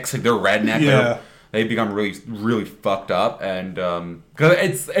hicks, like they're redneck. Yeah. They become really, really fucked up, and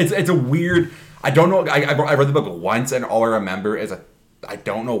because it's a weird. I don't know. I read the book once, and all I remember is I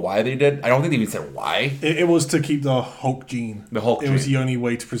don't know why they did. I don't think they even said why. It was to keep the Hulk gene. The Hulk gene. It was the only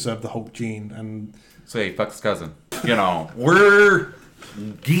way to preserve the Hulk gene, and so he fucked his cousin. We're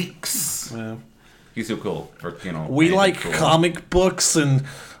geeks. Yeah. He's so cool. We like cool. comic books and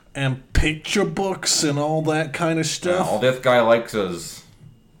picture books and all that kind of stuff. All this guy likes is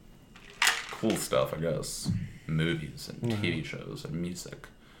cool stuff, I guess. Movies and TV shows and music.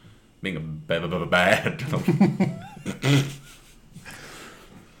 Being a bad.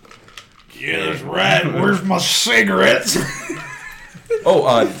 Yeah, that's right. Where's my cigarettes? Just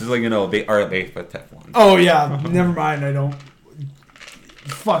like they are made with Teflon. Oh yeah, never mind. I don't.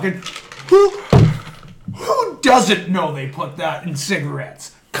 Fucking who doesn't know they put that in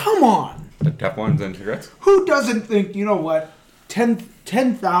cigarettes? Come on. The Teflon's in cigarettes? Who doesn't think, you know what,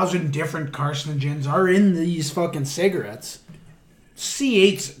 10,000 different carcinogens are in these fucking cigarettes?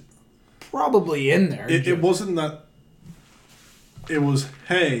 C8's probably in there. It wasn't that. It was,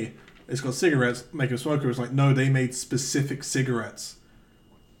 hey, it's got cigarettes, make a smoker. It was like, no, they made specific cigarettes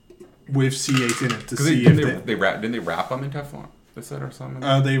with C8 in it to see if didn't they wrap them in Teflon? They said or something.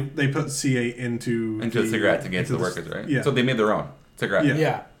 They put C8 into the cigarette to get to the workers, right? Yeah. So they made their own cigarette.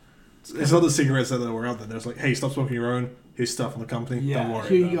 Yeah. It's not the cigarettes that were out there. There's like, hey, stop smoking your own. Here's stuff on the company. Yeah. Don't worry.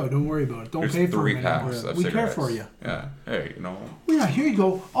 Here you go. Don't worry about it. Don't There's pay for 3 it. packs of We care cigarettes. for you. Yeah. Hey, Well, yeah. Here you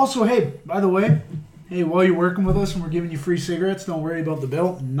go. Also, hey, by the way. Hey, while you're working with us and we're giving you free cigarettes, don't worry about the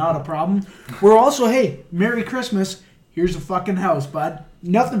bill. Not a problem. We're also, hey, Merry Christmas. Here's a fucking house, bud.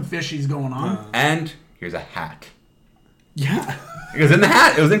 Nothing fishy's going on. And here's a hat. Yeah. It was in the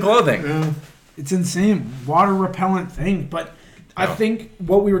hat. It was in clothing. Yeah. It's insane. Water repellent thing. But I think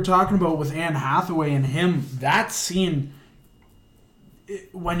what we were talking about with Anne Hathaway and him, that scene,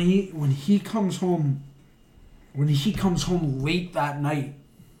 when he comes home late that night,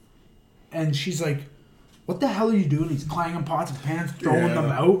 and she's like, what the hell are you doing? He's clanging pots and pans, throwing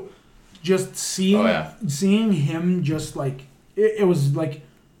them out. Just seeing him just like, it was like,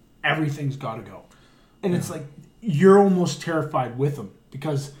 everything's got to go. And it's like, you're almost terrified with him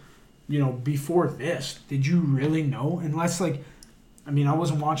because, before this, did you really know? Unless like, I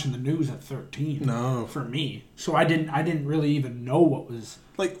wasn't watching the news at 13. No. For me. So I didn't really even know what was.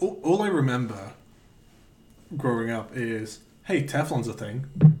 Like, all I remember growing up is, hey, Teflon's a thing.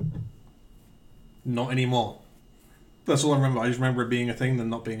 Not anymore. That's all I remember. I just remember it being a thing, then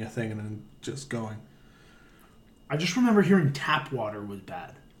not being a thing, and then just going. I just remember hearing tap water was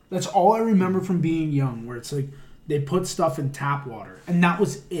bad. That's all I remember from being young, where it's like they put stuff in tap water, and that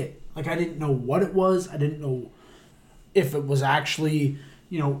was it. Like, I didn't know what it was. I didn't know if it was actually,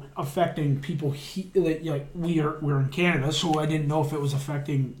 affecting people. Like we're in Canada, so I didn't know if it was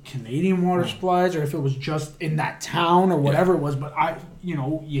affecting Canadian water supplies or if it was just in that town or whatever it was. But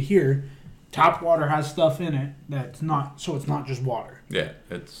you hear tap water has stuff in it that's not, so it's not just water. Yeah,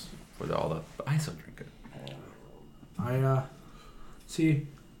 it's with all that. But I still drink it. See,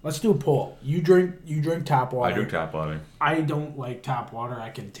 let's do a poll. You drink tap water. I drink tap water. I don't like tap water. I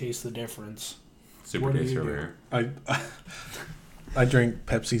can taste the difference. Super What do tasty you over do? here. I drink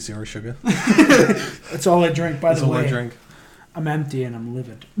Pepsi Zero Sugar. That's all I drink, by That's the all way. I drink. I'm empty and I'm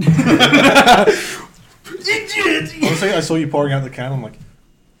livid. Honestly, I saw you pouring out the can. I'm like,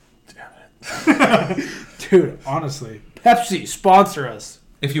 damn it. Dude, honestly. Pepsi, sponsor us.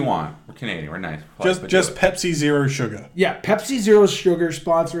 If you want, we're Canadian. We're nice. Just Pepsi Zero Sugar. Yeah, Pepsi Zero Sugar,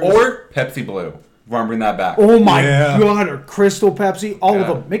 sponsor us. or Pepsi Blue. Want to bring that back? Oh my Yeah. god, or Crystal Pepsi. All of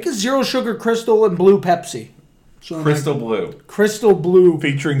Yeah. them. Make a Zero Sugar Crystal and Blue Pepsi. So Crystal Blue. Crystal Blue.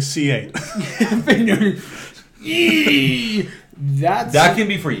 Featuring C8. That's That can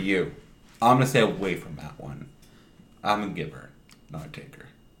be for you. I'm gonna stay away from that one. I'm a giver, not a taker.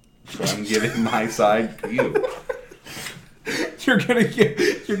 So I'm giving my side to you.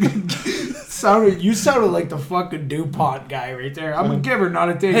 you sounded like the fucking DuPont guy right there. I'm a giver, not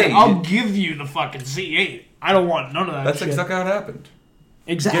a taker. Hey, I'll give you the fucking C8. I don't want none of that That's shit. exactly how it happened.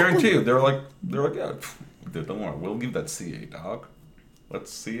 Exactly. Guarantee you. They're like, yeah, dude, don't worry. We'll give that C8, dog.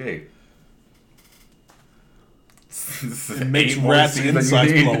 Let's C8. It makes rats'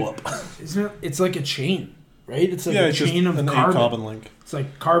 insides blow up. Isn't it? It's like a chain, right? It's like Yeah, a it's just chain of an carbon. 8 carbon link. It's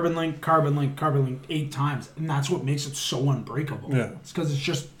like carbon link, carbon link, carbon link 8 times. And that's what makes it so unbreakable. Yeah. It's because it's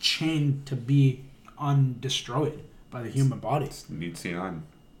just chained to be undestroyed by the human body. You need C9.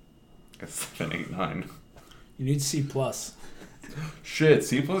 It's 789. You need C+. Shit,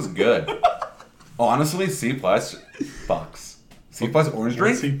 C plus is good. Honestly, C plus fucks. C plus orange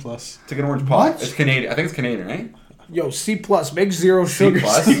drink? C plus. Take an orange pot. What? It's Canadian. I think it's Canadian, right? Yo, C+, make zero C sugar.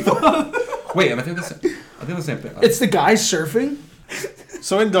 plus? Wait, I think the same thing. It's the guy surfing?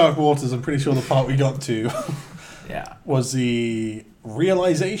 So in Dark Waters, I'm pretty sure the part we got to Yeah. was the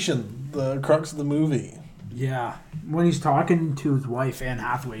realization, the crux of the movie. Yeah. When he's talking to his wife, Anne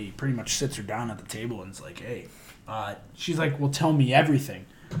Hathaway, he pretty much sits her down at the table and is like, hey, she's like, well, tell me everything.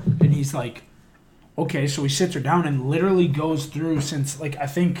 And he's like, okay. So he sits her down and literally goes through since, like, I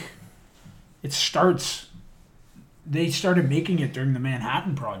think it starts, they started making it during the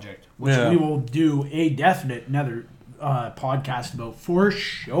Manhattan Project, which Yeah. we will do a definite another podcast about for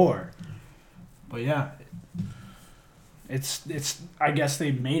sure. But yeah, it's I guess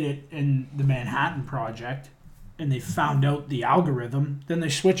they made it in the Manhattan Project, and they found out the algorithm. Then they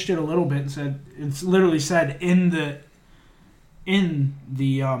switched it a little bit and said it's literally said in the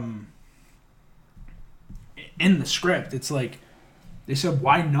script. It's like they said,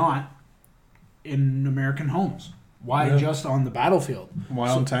 why not in American homes? Why Yeah. just on the battlefield? Why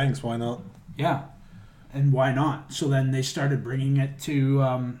on tanks? Why not? Yeah, and why not? So then they started bringing it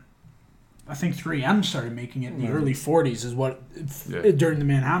to. I think 3M started making it in the early 40s is what during the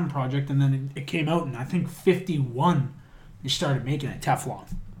Manhattan Project, and then it came out in I think 51. They started making it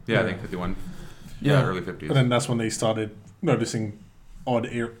Teflon. Yeah, I think 51. Yeah. Early 50s. And then that's when they started noticing odd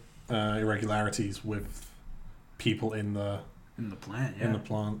irregularities with people in the plant. Yeah, in the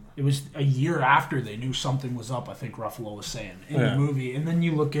plant. it was a year after they knew something was up. I think Ruffalo was saying in the Yeah. movie, and then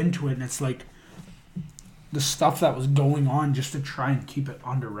you look into it, and it's like the stuff that was going on just to try and keep it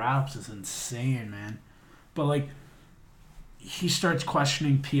under wraps is insane, man. But like, he starts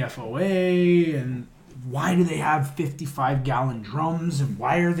questioning PFOA, and why do they have 55-gallon drums, and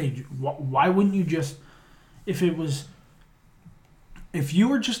why wouldn't you just, if you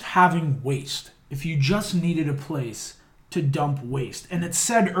were just having waste, if you just needed a place to dump waste, and it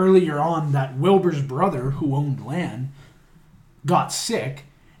said earlier on that Wilbur's brother, who owned land, got sick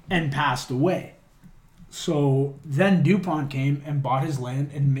and passed away. So then DuPont came and bought his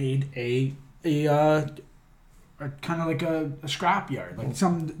land and made a kind of like a scrap yard, like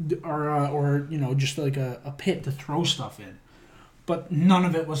or just like a pit to throw stuff in. But none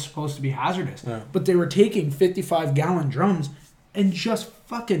of it was supposed to be hazardous. Yeah. But they were taking 55-gallon drums and just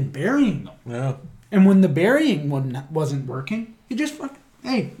fucking burying them. Yeah. And when the burying wasn't working, you just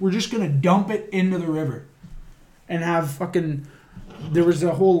hey, we're just gonna dump it into the river, and have fucking. There was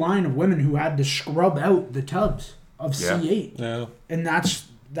a whole line of women who had to scrub out the tubs of C8. Yeah. And that's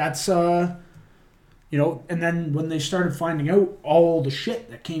and then when they started finding out all the shit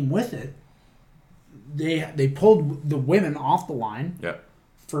that came with it, they pulled the women off the line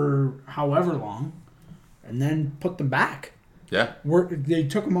for however long, and then put them back. Yeah. They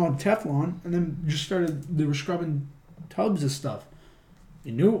took them on Teflon and then just they were scrubbing tubs of stuff.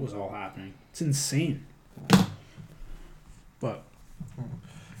 They knew it was all happening. It's insane. But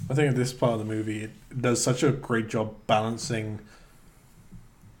I think in this part of the movie, it does such a great job balancing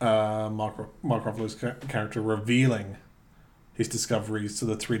Mark Ruffalo's character revealing his discoveries to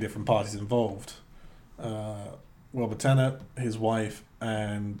the three different parties involved. Wilbur Tennant, his wife,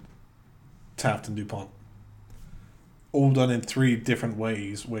 and Taft and DuPont. All done in three different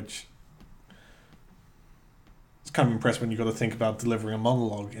ways, which it's kind of impressive when you got to think about delivering a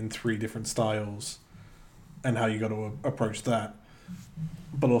monologue in three different styles and how you got to approach that.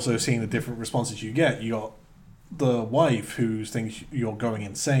 But also seeing the different responses you get. You got the wife who thinks you're going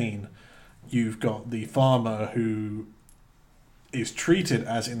insane. You've got the farmer who is treated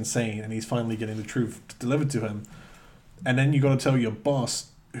as insane and he's finally getting the truth delivered to him. And then you got to tell your boss,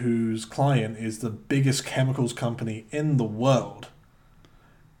 whose client is the biggest chemicals company in the world,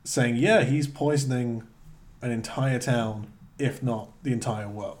 saying, yeah, he's poisoning an entire town, if not the entire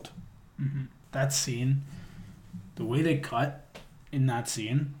world. Mm-hmm. That scene, the way they cut in that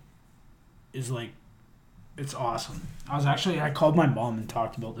scene is like, it's awesome. I called my mom and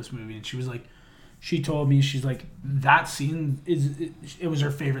talked about this movie, and she was like, she told me, she's like, that scene it was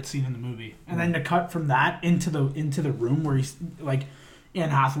her favorite scene in the movie. And then to cut from that into the room where he's like, Anne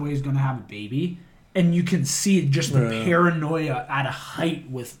Hathaway is going to have a baby, and you can see just the paranoia at a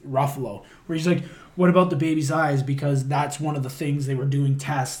height with Ruffalo, where he's like, what about the baby's eyes? Because that's one of the things they were doing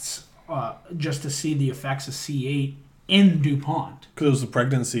tests just to see the effects of C8 in DuPont. Because it was the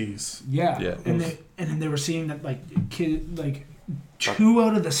pregnancies. Yeah. And then they were seeing that like 2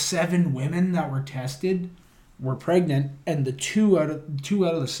 out of the 7 women that were tested were pregnant, and the 2 out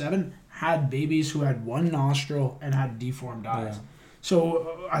of the 7 had babies who had one nostril and had deformed eyes. Yeah.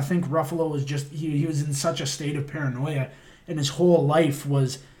 So I think Ruffalo was just he was in such a state of paranoia, and his whole life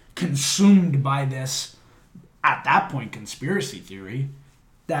was consumed by this, at that point, conspiracy theory,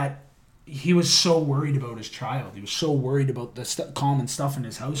 that he was so worried about his child. He was so worried about the common stuff in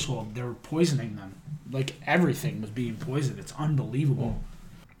his household. They were poisoning them. Like, everything was being poisoned. It's unbelievable.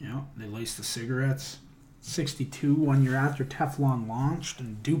 You know, they laced the cigarettes. 62, 1 year after Teflon launched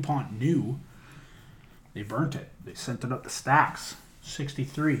and DuPont knew, they burnt it. They sent it up the stacks.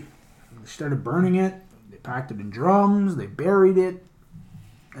 63. They started burning it. They packed it in drums. They buried it.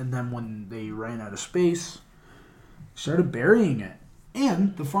 And then when they ran out of space, started burying it.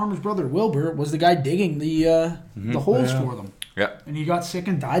 And the farmer's brother, Wilbur, was the guy digging the holes for them. Yeah. And he got sick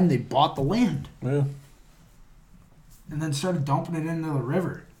and died, and they bought the land. Yeah. And then started dumping it into the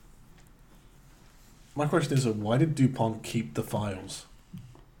river. My question is, why did DuPont keep the files?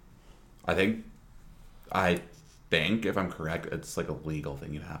 I think, if I'm correct, it's like a legal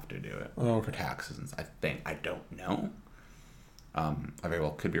thing. You have to do it for taxes. And I don't know. I very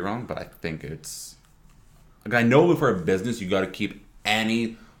well could be wrong, but I think it's. Like, I know for a business, you got to keep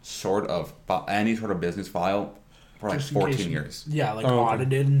any sort of business file for like 14 years. Yeah, like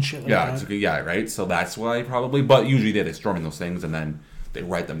audited and shit like that. Yeah, right. So that's why probably. But usually they storm in those things and then they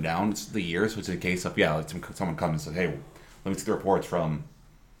write them down. It's the year, so it's a case of like someone comes and says, "Hey, let me see the reports from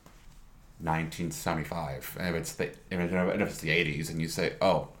 1975." And if it's the 80s, and you say,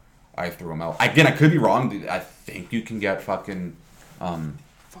 "Oh, I threw them out." Again, I could be wrong. I think you can get fucking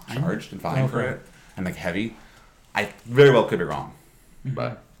charged and fined for it, and like heavy. I very well could be wrong,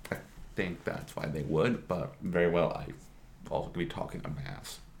 but I think that's why they would. But very well, I also could be talking on my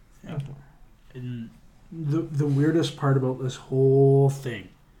ass. Yeah. And the weirdest part about this whole thing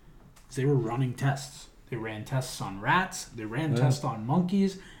is they were running tests. They ran tests on rats. They ran tests on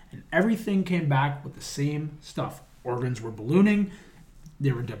monkeys. And everything came back with the same stuff. Organs were ballooning,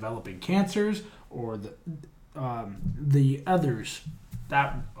 they were developing cancers, or the others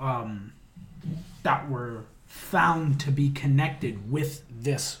that were found to be connected with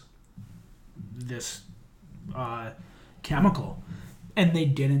this chemical, and they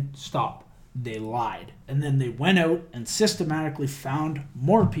didn't stop. They lied, and then they went out and systematically found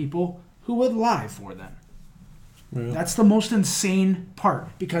more people who would lie for them. Yeah. That's the most insane part,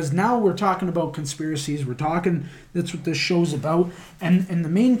 because now we're talking about conspiracies. That's what this show's about. And the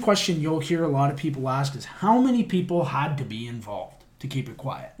main question you'll hear a lot of people ask is, how many people had to be involved to keep it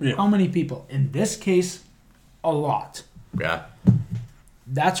quiet? Yeah. How many people? In this case, a lot. Yeah.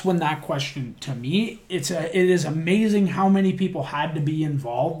 That's when that question, to me, it is amazing how many people had to be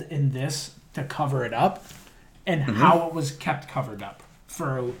involved in this to cover it up, and how it was kept covered up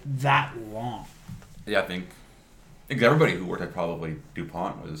for that long. Yeah, I think everybody who worked at probably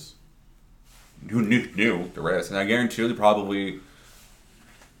DuPont was who knew the risk, and I guarantee you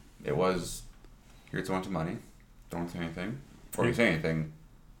it was, here's a bunch of money, don't say anything, or if you say anything,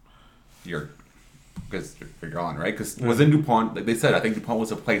 you're gone, right? Because was in DuPont, like they said, I think DuPont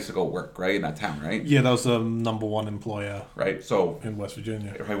was a place to go work, right, in that town, right? Yeah, that was the number one employer, right? So in West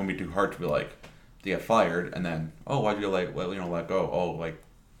Virginia. It probably wouldn't be too hard to be like, they get fired, and then, oh, why'd you let go? Oh, like,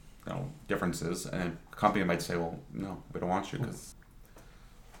 differences, and then the company might say, well, no, we don't want you, because,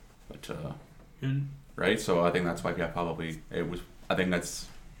 right? So I think that's why I think that's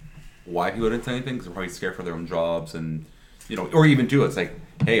why people didn't say anything, because they're probably scared for their own jobs, and, or even too, it's like,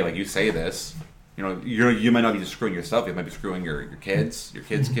 hey, like, you say this, you might not be just screwing yourself, you might be screwing your kids,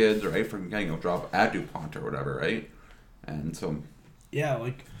 kids, right, from getting a job at DuPont or whatever, right? And so... Yeah,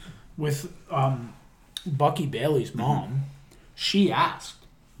 like, with Bucky Bailey's mom, she asked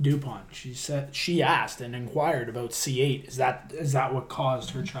DuPont. She asked and inquired about C8. Is that what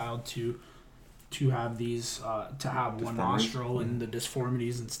caused her child to have these to have one nostril and the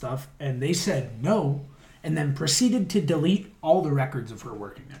disformities and stuff? And they said no, and then proceeded to delete all the records of her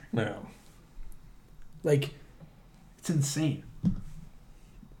working there. Yeah. Like, it's insane.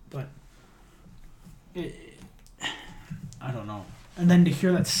 But I don't know. And then to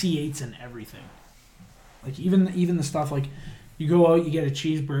hear that C8's in everything. Like, even the stuff, like, you go out, you get a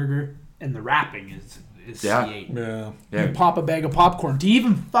cheeseburger, and the wrapping is C8. Yeah. You pop a bag of popcorn. Do you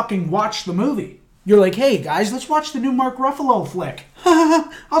even fucking watch the movie? You're like, hey, guys, let's watch the new Mark Ruffalo flick.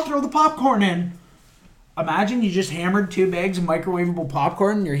 I'll throw the popcorn in. Imagine you just hammered 2 bags of microwavable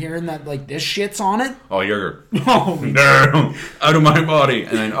popcorn, and you're hearing that, like, this shit's on it. Oh, you're Oh, out of my body.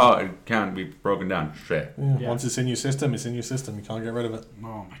 And then, it can't be broken down. Shit. Yeah. Once it's in your system, it's in your system. You can't get rid of it.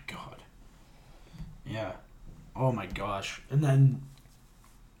 Oh, my God. Yeah. Oh, my gosh. And then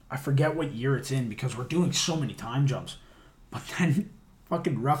I forget what year it's in, because we're doing so many time jumps. But then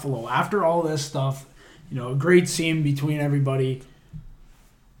fucking Ruffalo, after all this stuff, a great scene between everybody,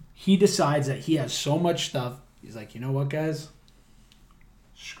 he decides that he has so much stuff. He's like, you know what, guys?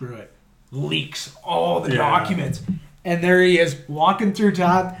 Screw it. Leaks all the documents. And there he is, walking through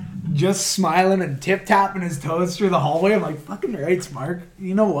town, just smiling and tip-tapping his toes through the hallway. I'm like, fucking right, Mark.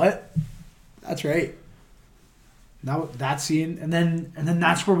 You know what? That's right. Now that scene, and then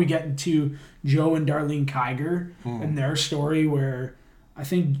that's where we get into Joe and Darlene Kiger and their story, where I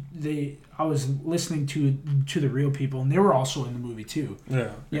think I was listening to the Real People, and they were also in the movie too.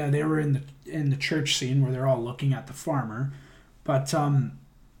 Yeah, they were in the church scene where they're all looking at the farmer, but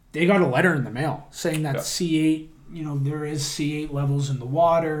they got a letter in the mail saying that C8, there is C8 levels in the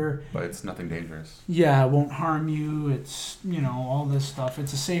water, but it's nothing dangerous. Yeah, it won't harm you. It's all this stuff.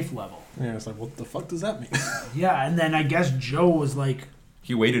 It's a safe level. Yeah, it's like, what the fuck does that mean? Yeah, and then I guess Joe was like,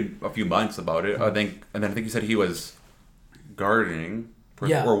 he waited a few months about it, I think, and then I think he said he was gardening.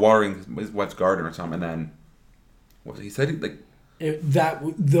 Or watering his wife's garden or something, and then what he said, that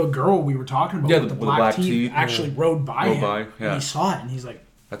the girl we were talking about with the black teeth actually rode by him, and he saw it, and he's like,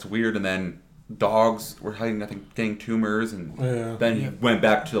 that's weird. And then dogs were getting tumors, and then he went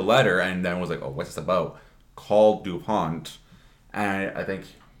back to the letter, and then was like, oh, what's this about? Called DuPont, and I think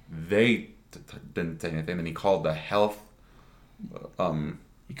they didn't say anything. Then he called the health.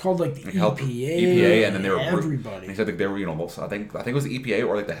 He called like the EPA, and then they were everybody. And he said that they were, I think it was the EPA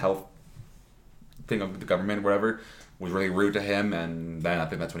or like the health thing of the government, or whatever, was really rude to him, and then I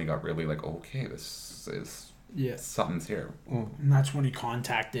think that's when he got really like, okay, this is something's here. And that's when he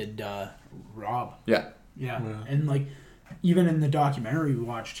contacted Rob. Yeah, and like even in the documentary we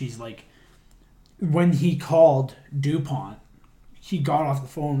watched, he's like, when he called DuPont, he got off the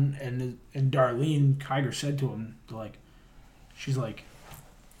phone, and Darlene Kiger said to him, like, she's like,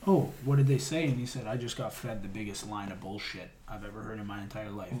 oh, what did they say? And he said, I just got fed the biggest line of bullshit I've ever heard in my entire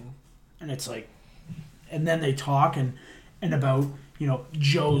life. And it's like, and then they talk and about, you know,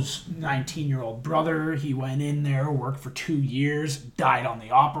 Joe's 19-year-old brother. He went in there, worked for 2 years, died on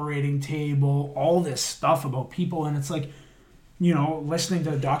the operating table, all this stuff about people. And it's like, you know, listening to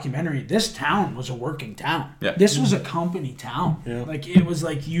the documentary, this town was a working town. Yeah. This was a company town. Yeah. Like, it was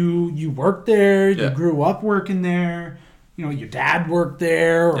like you worked there, you Yeah. grew up working there, you know, your dad worked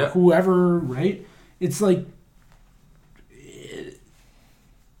there or Yeah. whoever, right? It's like,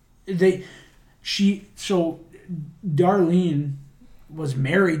 so Darlene was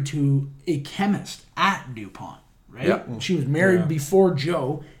married to a chemist at DuPont, right? Yeah. She was married Yeah. before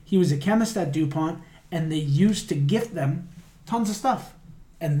Joe. He was a chemist at DuPont, and they used to gift them tons of stuff.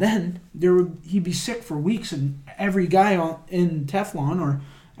 And then he'd be sick for weeks, and every guy in Teflon or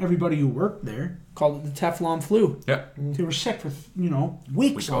everybody who worked there called it the Teflon flu. Yeah. They were sick for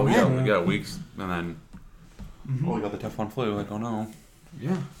weeks Oh, on we end. got weeks, and then we got the Teflon flu. Like, oh no.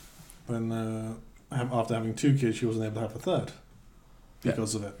 Yeah. When after having 2 kids, she wasn't able to have a third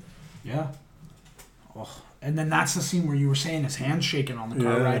because of it. Yeah. Oh. And then that's the scene where you were saying his hand's shaking on the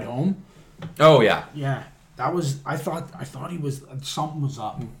car Yeah. ride home. Oh yeah. Yeah. That was, I thought he was, something was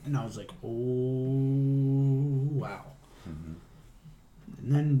up. And I was like, oh, wow. And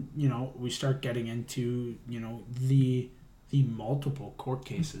then, you know, we start getting into, you know, the multiple court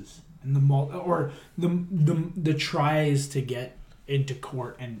cases and the tries to get into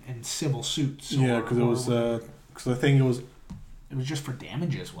court and civil suits. Yeah, because it was because I think it was just for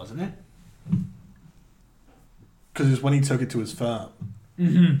damages, wasn't it? because it was when he took it to his firm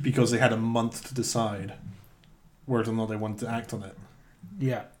Mm-hmm. because they had a month to decide whether or not they wanted to act on it.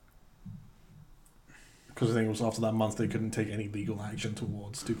 Yeah. Because I think it was after that month they couldn't take any legal action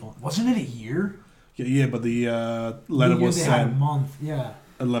towards DuPont. Wasn't it a year? Yeah, but the letter was they had a sent month. Yeah.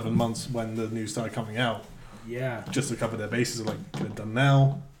 11 months when the news started coming out, Yeah. just to cover their bases. Like, get it done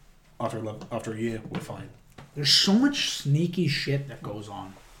now. After a year, we're fine. There's so much sneaky shit that goes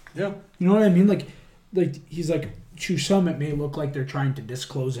on. Yeah. You know what I mean? Like he's like, to some it may look like they're trying to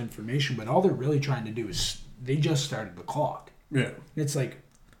disclose information, but all they're really trying to do is they just started the clock. Yeah. It's like,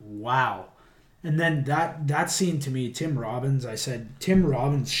 wow. And then that scene to me, Tim Robbins, I said, Tim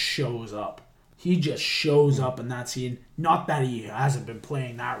Robbins shows up. He just shows up in that scene. Not that he hasn't been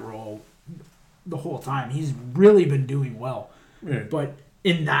playing that role the whole time. He's really been doing well. Yeah. But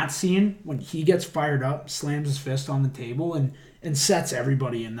in that scene, when he gets fired up, slams his fist on the table, and sets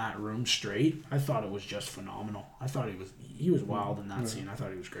everybody in that room straight, I thought it was just phenomenal. I thought he was wild in that scene. I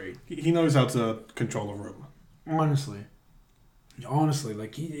thought he was great. He knows how to control a room. Honestly,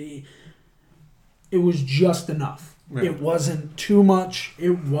 like it was just enough. Yeah. It wasn't too much.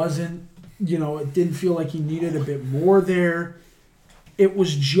 It wasn't, it didn't feel like he needed a bit more there. It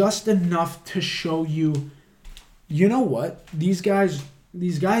was just enough to show you, you know what? These guys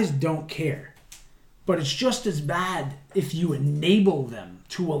don't care. But it's just as bad if you enable them,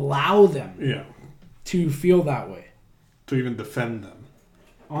 to allow them Yeah. to feel that way. To even defend them.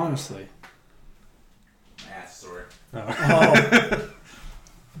 Honestly. Sorry.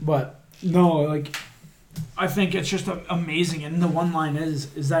 But no, like, I think it's just amazing. And the one line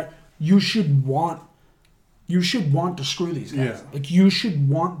is that you should want to screw these guys. Yeah. Like, you should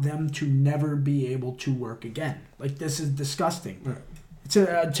want them to never be able to work again. Like, this is disgusting. Yeah.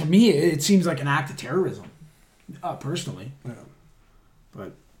 It's to me, it seems like an act of terrorism, personally. Yeah.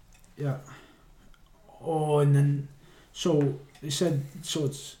 But, yeah. Oh, and then, so they said, so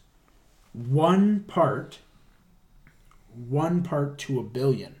it's one part to a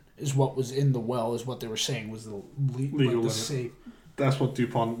billion is what was in the well, is what they were saying was the Legal like limit. the safe. That's what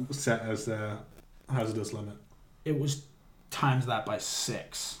DuPont set as their hazardous limit. It was times that by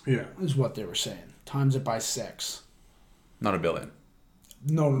 6, Yeah. is what they were saying. Times it by 6. Not a billion.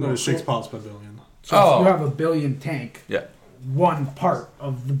 No. No, So, 6 parts per billion. so if Oh. you have a billion tank, Yeah. one part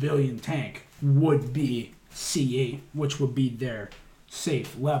of the billion tank would be C8, which would be their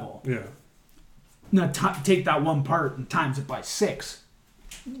safe level. Yeah. Now take that one part and times it by 6.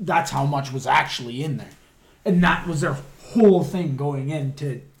 That's how much was actually in there, and that was their whole thing going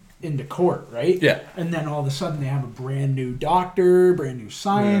into court, right? Yeah. And then all of a sudden they have a brand new doctor, brand new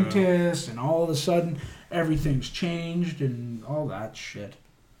scientist, and all of a sudden everything's changed and all that shit.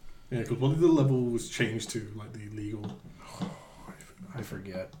 Yeah, because what did the level was changed to? Like the legal I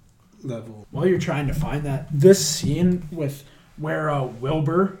forget. level. While you're trying to find that, this scene with where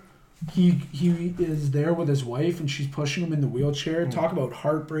Wilbur, he is there with his wife and she's pushing him in the wheelchair. Talk about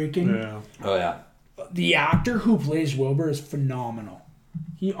heartbreaking. Yeah. Oh yeah. The actor who plays Wilbur is phenomenal.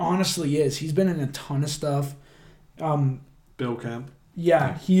 He honestly is. He's been in a ton of stuff. Bill Camp.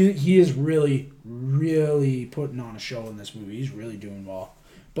 Yeah, he is really, really putting on a show in this movie. He's really doing well.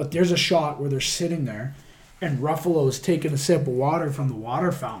 But there's a shot where they're sitting there, and Ruffalo is taking a sip of water from the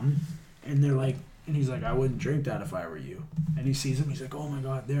water fountain, and they're like, and he's like, I wouldn't drink that if I were you. And he sees him, he's like, oh my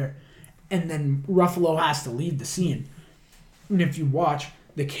God, there. And then Ruffalo has to leave the scene. And if you watch,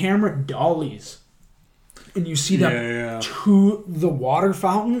 the camera dollies, and you see them to the water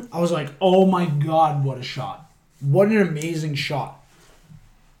fountain. I was like, oh my God, what a shot. What an amazing shot.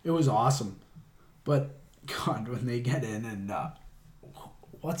 It was awesome. But, God, when they get in and,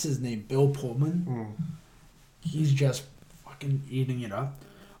 what's his name? Bill Pullman? He's just fucking eating it up.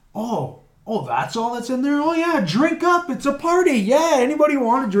 Oh, that's all that's in there? Oh, yeah, drink up. It's a party. Yeah, anybody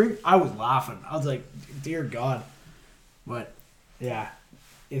want a drink? I was laughing. I was like, dear God. But, yeah,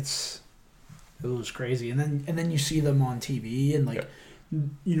 it was crazy. And then you see them on TV and, like,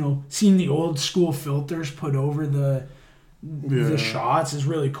 you know, seeing the old school filters put over the shots is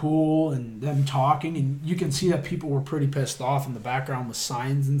really cool, and them talking, and you can see that people were pretty pissed off in the background with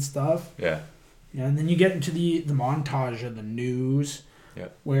signs and stuff. Yeah, and then you get into the montage of the news,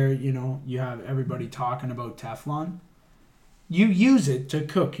 where, you know, you have everybody talking about Teflon. You use it to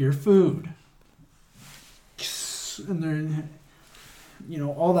cook your food, and then, you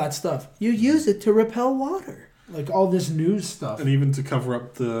know, all that stuff. You use it to repel water, like all this news stuff, and even to cover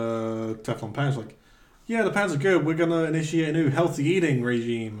up the Teflon pans, like, yeah, the pans are good. We're gonna initiate a new healthy eating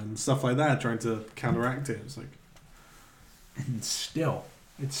regime and stuff like that, trying to counteract it. It's like, and still,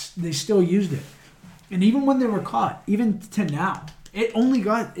 they still used it, and even when they were caught, even to now, it only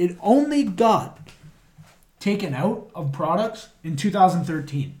got taken out of products in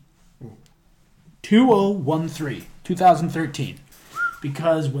 2013. 2013,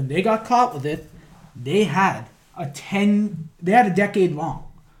 because when they got caught with it, they had a decade long.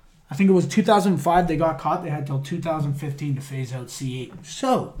 I think it was 2005 they got caught. They had till 2015 to phase out C8.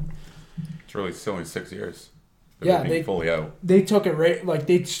 So it's really still only 6 years. They fully out. They took it right, like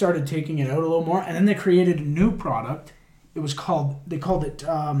they started taking it out a little more, and then they created a new product. They called it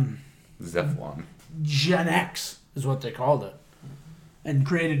Zeflon. Gen X is what they called it, and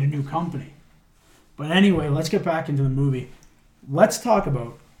created a new company. But anyway, let's get back into the movie. Let's talk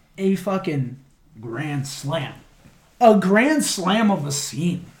about a fucking grand slam. A grand slam of a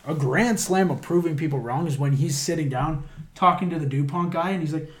scene. A grand slam of proving people wrong is when he's sitting down talking to the DuPont guy, and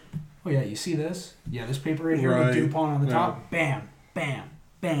he's like, oh yeah, you see this? Yeah, this paper right here with DuPont on the top. Bam, bam,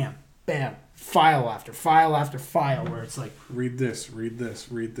 bam, bam. File after file after file, where it's like, read this, read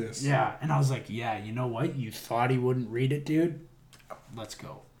this, read this. Yeah, and I was like, yeah, you know what? You thought he wouldn't read it, dude? Let's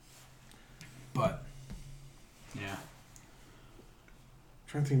go. But, yeah. I'm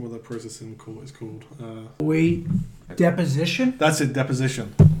trying to think what that process in court is called. Deposition? That's it,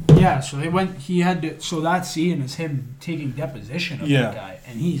 deposition. Yeah, so so that scene is him taking deposition of that guy,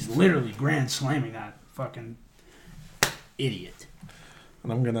 and he's literally grand slamming that fucking idiot.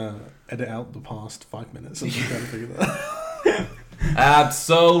 And I'm gonna edit out the past 5 minutes and try to figure that.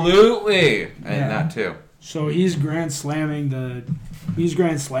 Absolutely, and that too. So he's grand slamming him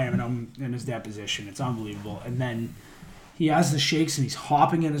in his deposition. It's unbelievable, and then he has the shakes and he's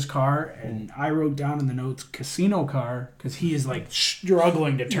hopping in his car, and I wrote down in the notes casino car, because he is like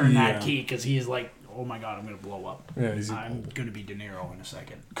struggling to turn that key, because he is like, oh my God, I'm going to blow up. Yeah, I'm going to be De Niro in a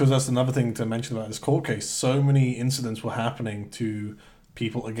second. Because that's another thing to mention about this court case. So many incidents were happening to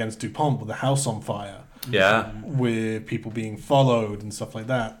people against DuPont with the house on fire. Yeah. With people being followed and stuff like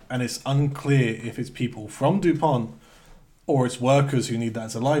that. And it's unclear if it's people from DuPont or it's workers who need that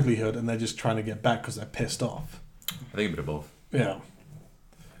as a livelihood and they're just trying to get back because they're pissed off. I think a bit of both. Yeah.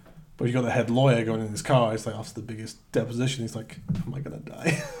 But you got the head lawyer going in his car. It's like, after the biggest deposition, he's like, am I going to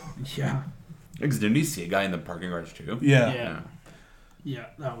die? Yeah. Because didn't you see a guy in the parking garage too? Yeah,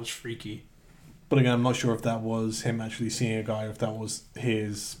 that was freaky. But again, I'm not sure if that was him actually seeing a guy or if that was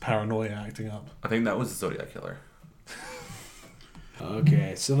his paranoia acting up. I think that was the Zodiac Killer.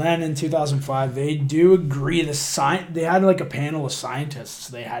 Okay, so then in 2005, they do agree. They had like a panel of scientists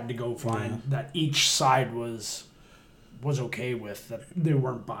they had to go find that each side was okay with, that they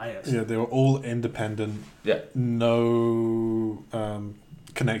weren't biased. Yeah, they were all independent. Yeah. No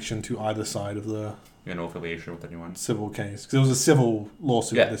connection to either side of the... no affiliation with anyone. Civil case. Because it was a civil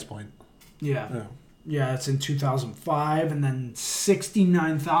lawsuit at this point. Yeah, it's in 2005, and then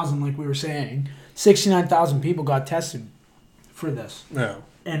 69,000, like we were saying, 69,000 people got tested for this. Yeah.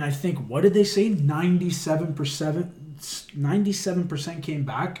 And I think, what did they say? 97% came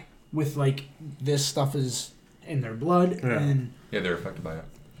back with, like, this stuff is in their blood. Yeah. And they're affected by it.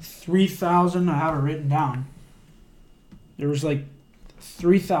 3,000, I have it written down. There was, like,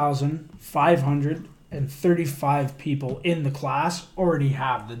 3,500 235 people in the class already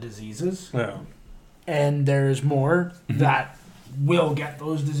have the diseases. Yeah. And there's more that will get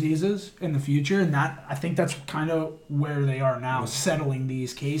those diseases in the future. And that, I think that's kind of where they are now, settling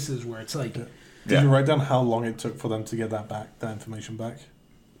these cases where it's like... Did you write down how long it took for them to get that information back?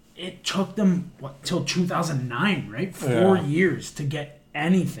 It took them, till 2009, right? 4 years to get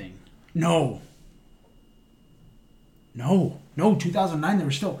anything. No, 2009, they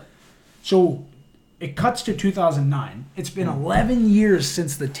were still... So, it cuts to 2009. It's been 11 years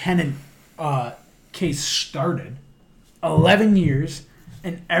since the Tennant case started. 11 years.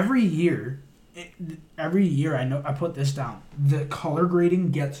 And every year, I put this down, the color grading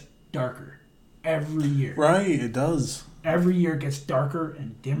gets darker. Every year. Right, it does. Every year it gets darker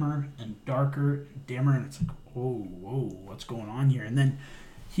and dimmer and darker and dimmer. And it's like, whoa, what's going on here? And then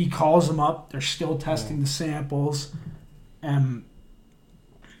he calls them up. They're still testing the samples. Anne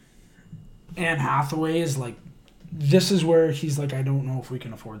Hathaway is like, this is where he's like, I don't know if we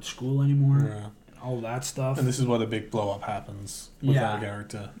can afford school anymore. Yeah. All that stuff. And this is where the big blow up happens with our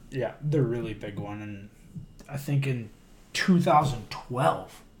character. Yeah, the really big one. And I think in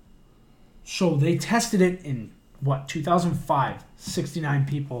 2012. So they tested it in, 2005?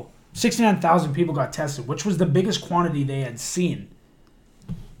 69,000 people got tested, which was the biggest quantity they had seen.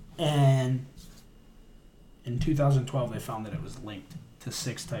 And in 2012, they found that it was linked to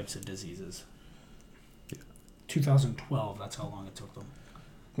 6 types of diseases. 2012, that's how long it took them.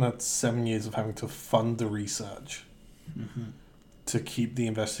 And that's 7 years of having to fund the research, to keep the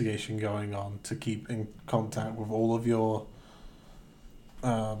investigation going on, to keep in contact with all of your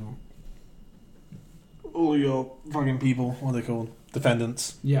fucking people, what are they called?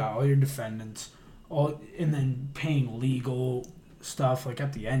 Defendants. Yeah, all your defendants. And then paying legal stuff. Like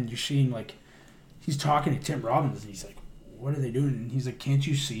at the end, you're seeing like, he's talking to Tim Robbins and he's like, what are they doing? And he's like, can't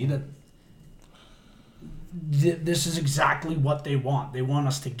you see that this is exactly what they want? They want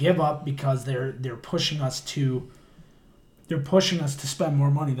us to give up because they're pushing us to spend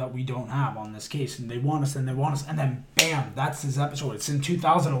more money that we don't have on this case, and they want us, and then bam, that's his episode. It's in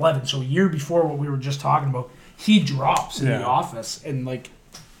 2011, so a year before what we were just talking about. He drops in the office, and like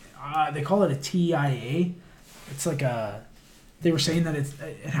they call it a TIA. It's like they were saying that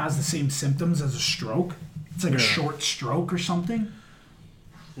it has the same symptoms as a stroke. It's like a short stroke or something.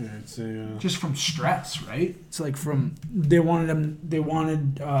 Yeah, it's just from stress, right? It's like they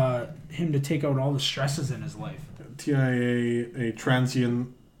wanted him to take out all the stresses in his life. TIA, a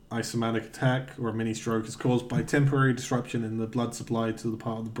transient isomatic attack or a mini stroke, is caused by temporary disruption in the blood supply to the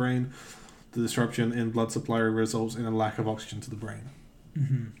part of the brain. The disruption in blood supply results in a lack of oxygen to the brain,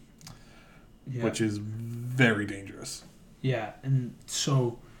 which is very dangerous. Yeah, and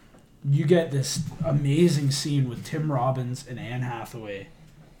so you get this amazing scene with Tim Robbins and Anne Hathaway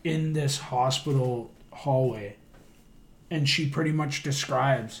in this hospital hallway, and she pretty much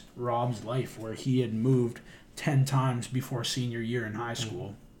describes Rob's life, where he had moved 10 times before senior year in high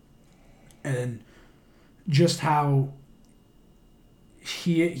school, and just how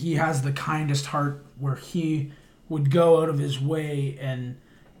he has the kindest heart, where he would go out of his way and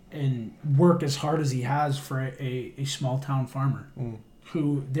work as hard as he has for a small town farmer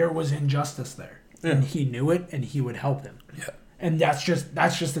who there was injustice there, and he knew it, and he would help him. Yeah. And that's just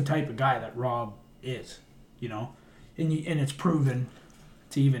the type of guy that Rob is, you know, and it's proven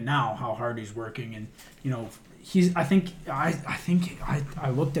to even now how hard he's working, and you know I think I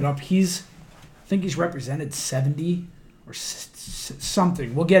looked it up. I think he's represented 70 or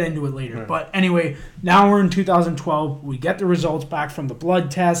something. We'll get into it later. Right. But anyway, now we're in 2012. We get the results back from the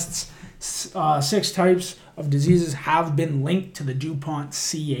blood tests. 6 types of diseases have been linked to the DuPont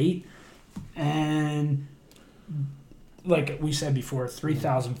C8, and like we said before,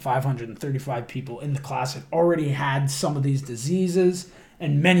 3,535 people in the class had already had some of these diseases,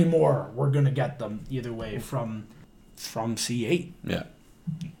 and many more were going to get them either way from C8. Yeah.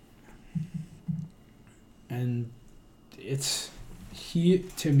 And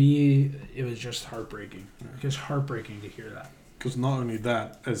to me, it was just heartbreaking. Just heartbreaking to hear that. Because not only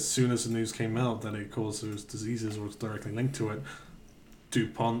that, as soon as the news came out that it caused those diseases or was directly linked to it,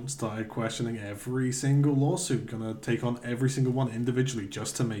 DuPont started questioning every single lawsuit, gonna take on every single one individually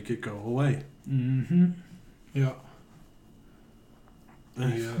just to make it go away. Mm-hmm. Yeah.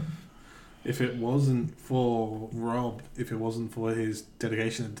 If it wasn't for Rob, if it wasn't for his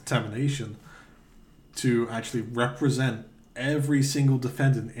dedication and determination to actually represent every single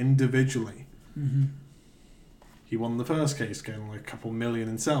defendant individually, he won the first case, getting like a couple million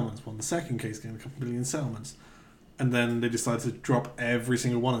in settlements, won the second case, getting a couple million in settlements. And then they decided to drop every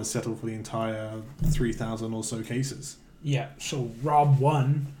single one and settle for the entire 3,000 or so cases. Yeah, so Rob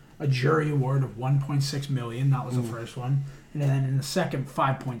won a jury award of 1.6 million. That was the first one. And then in the second,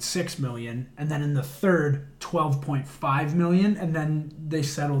 5.6 million. And then in the third, 12.5 million. And then they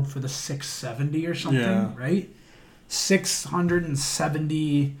settled for the 670 or something, right?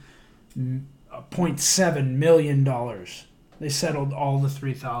 $670.7 million. They settled all the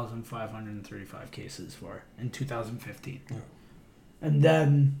 3,535 cases for in 2015. Yeah. And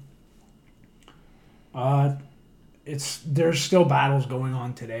then there's still battles going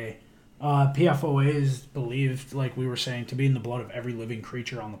on today. PFOA is believed, like we were saying, to be in the blood of every living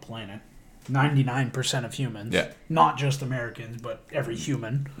creature on the planet. 99% of humans. Yeah. Not just Americans, but every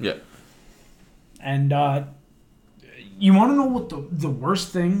human. Yeah. And you want to know what the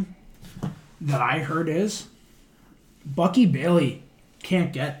worst thing that I heard is? Bucky Bailey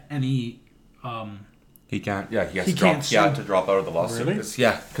can't get any... He can't. Yeah, he has he to drop out of the lawsuit. Really?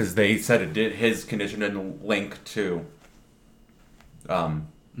 Yeah, because they said his condition didn't link to...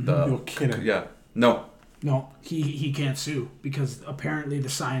 You're kidding. Yeah. No. No, he can't sue because apparently the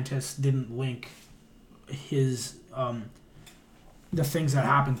scientists didn't link his the things that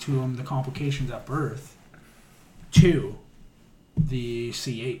happened to him, the complications at birth, to the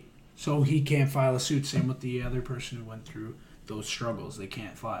C8. So he can't file a suit. Same with the other person who went through those struggles. They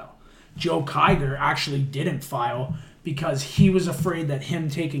can't file. Joe Kiger actually didn't file because he was afraid that him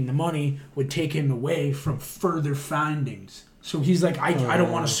taking the money would take him away from further findings. So he's like, I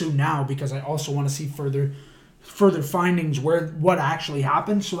don't want to sue now because I also want to see further findings what actually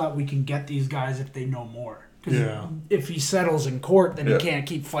happened so that we can get these guys if they know more. Because if he settles in court, then he can't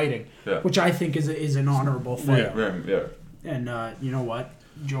keep fighting, which I think is an honorable fight. Yeah. And you know what?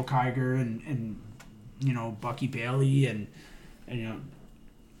 Joe Kiger and you know, Bucky Bailey and you know,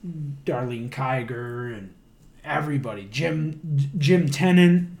 Darlene Kiger and everybody, Jim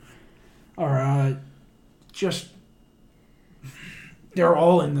Tennant are just... They're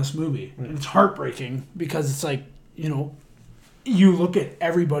all in this movie. And it's heartbreaking because it's like, you know, you look at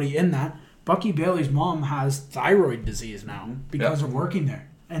everybody in that. Bucky Bailey's mom has thyroid disease now because of working there.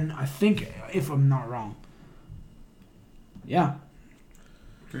 And I think, if I'm not wrong. Yeah.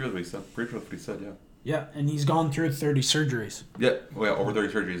 Pretty sure what he said, yeah. Yeah, and he's gone through 30 surgeries. Yeah, over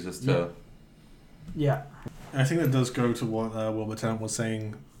 30 surgeries just to... Yeah. I think that does go to what Wilbur Tennant was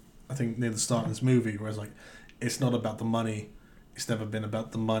saying, I think, near the start of this movie, where it's like, it's not about the money. It's never been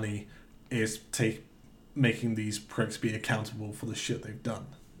about the money. It's making these pricks be accountable for the shit they've done.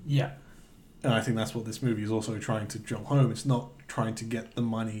 Yeah. And I think that's what this movie is also trying to drill home. It's not trying to get the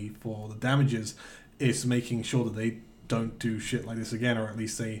money for the damages. It's making sure that they don't do shit like this again, or at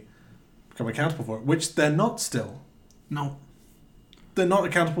least they become accountable for it, which they're not still. No. They're not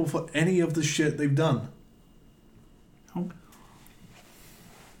accountable for any of the shit they've done. Nope.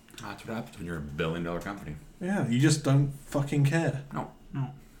 That's what happens when you're a $1 billion company. Yeah, you just don't fucking care. No,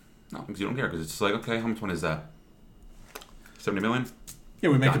 because you don't care. Because it's just like, okay, how much money is that? 70 million?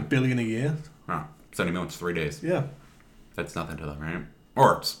 Yeah, we make $1 billion a year. Oh, 70 million is 3 days. Yeah. That's nothing to them, right?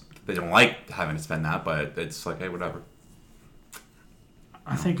 Or they don't like having to spend that, but it's like, hey, whatever.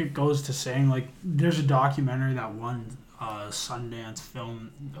 I think it goes to saying, like, there's a documentary that won Sundance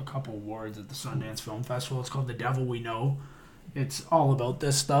Film, a couple awards at the Sundance Film Festival. It's called The Devil We Know. It's all about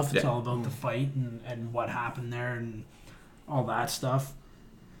this stuff. It's all about the fight and what happened there and all that stuff.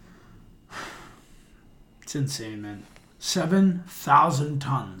 It's insane, man. 7,000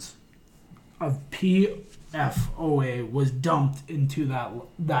 tons of PFOA was dumped into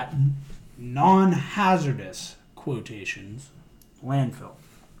that non-hazardous, quotations, landfill.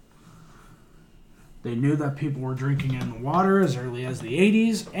 They knew that people were drinking it in the water as early as the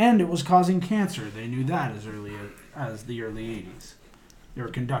 80s, and it was causing cancer. They knew that as early as the early 80s. They were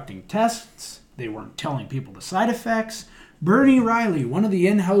conducting tests. They weren't telling people the side effects. Bernie Riley, one of the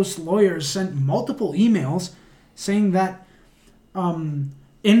in-house lawyers, sent multiple emails saying that,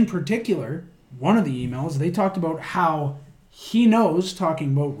 in particular, one of the emails, they talked about how he knows,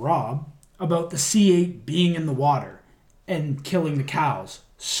 talking about Rob, about the C8 being in the water and killing the cows.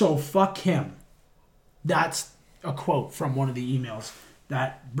 So fuck him. That's a quote from one of the emails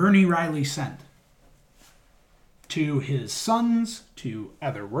that Bernie Riley sent to his sons, to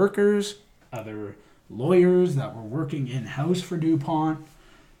other workers, other lawyers that were working in-house for DuPont,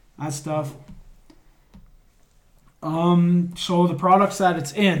 that stuff. So the products that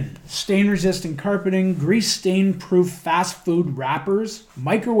it's in: stain-resistant carpeting, grease-stain-proof fast food wrappers,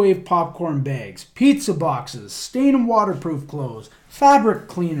 microwave popcorn bags, pizza boxes, stain and waterproof clothes, fabric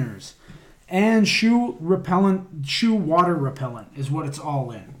cleaners, and shoe water repellent is what it's all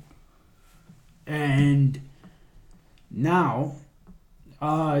in. And now,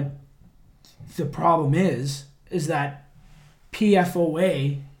 the problem is that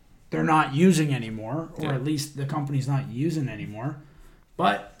PFOA they're not using anymore, or Yeah. at least the company's not using anymore.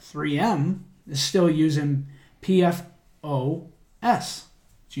 But 3M is still using PFOS.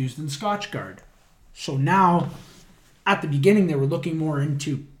 It's used in Scotchgard. So now, at the beginning, they were looking more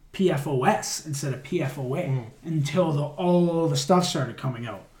into PFOS instead of PFOA until all the stuff started coming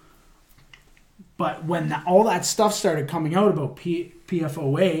out. But when all that stuff started coming out about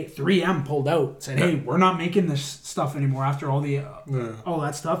PFOA, 3M pulled out, said, "Hey, we're not making this stuff anymore." After all the all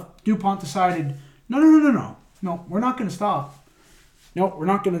that stuff, DuPont decided, "No, we're not going to stop. No, we're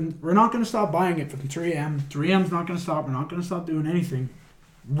not going to stop buying it from 3M. 3M's not going to stop. We're not going to stop doing anything.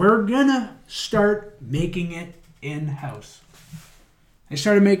 We're going to start making it in-house." They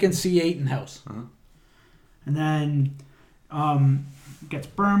started making C8 in-house. Uh-huh. And then gets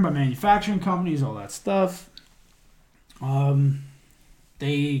burned by manufacturing companies, all that stuff.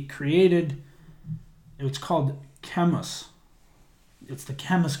 They created, it's called Chemus. It's the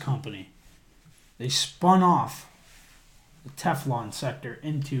Chemus company. They spun off the Teflon sector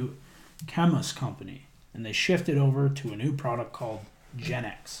into Chemus company, and they shifted over to a new product called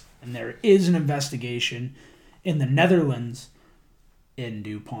Genex. And there is an investigation in the Netherlands in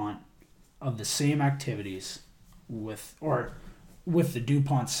DuPont of the same activities with the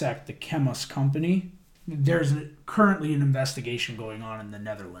DuPont sect, the Chemus company. There's currently an investigation going on in the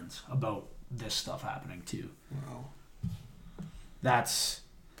Netherlands about this stuff happening too. Wow. That's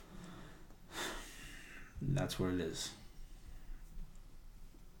what it is.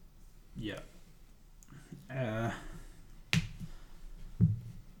 Yeah.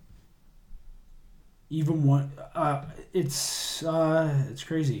 Even one, it's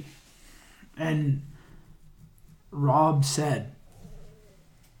crazy. And Rob said,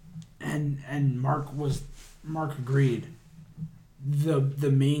 and Mark agreed,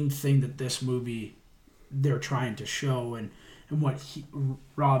 the main thing that this movie they're trying to show, and what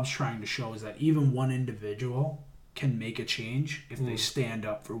Rob's trying to show, is that even one individual can make a change if they stand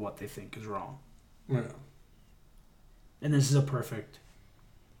up for what they think is wrong. Yeah. And this is a perfect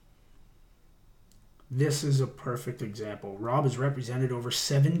example. Rob has represented over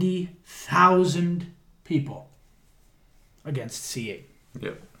 70,000 people against C8.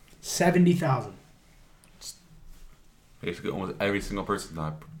 Yep. 70,000. Basically, almost every single person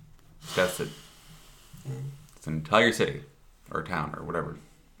that tested. It's an entire city or town or whatever,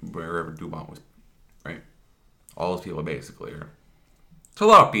 wherever DuPont was, right? All those people basically are. It's a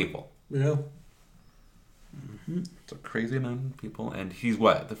lot of people. Yeah. Mm-hmm. It's a crazy amount of people, and he's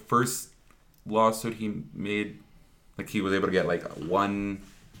what, the first lawsuit he made, like he was able to get like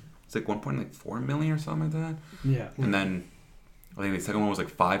it's like 1.4 million or something like that. Yeah. And then I think the second one was like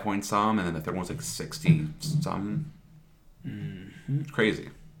 5 point some, and then the third one was like 60 some. Mm-hmm. Crazy.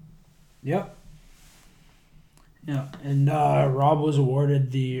 Yep. Yeah, and Rob was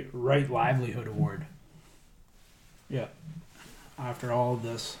awarded the Right Livelihood Award. Yeah. After all of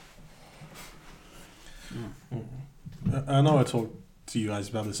this. I know I talked to you guys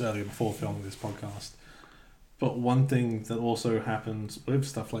about this earlier before filming this podcast, but one thing that also happens with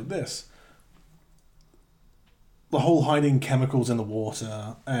stuff like this, the whole hiding chemicals in the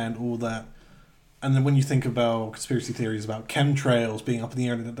water and all that, and then when you think about conspiracy theories about chemtrails being up in the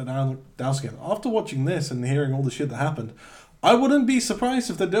air and down again, after watching this and hearing all the shit that happened, I wouldn't be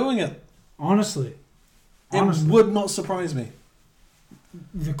surprised if they're doing it. Honestly. It would not surprise me.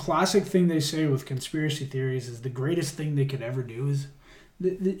 The classic thing they say with conspiracy theories is the greatest thing they could ever do is,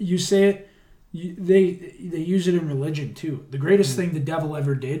 you say it, they use it in religion too. The greatest thing the devil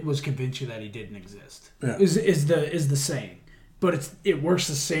ever did was convince you that he didn't exist. Yeah. Is the saying. But it works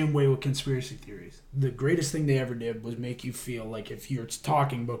the same way with conspiracy theories. The greatest thing they ever did was make you feel like if you're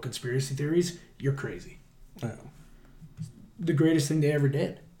talking about conspiracy theories, you're crazy. Yeah. The greatest thing they ever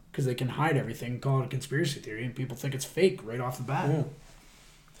did. Because they can hide everything and call it a conspiracy theory, and people think it's fake right off the bat. Yeah.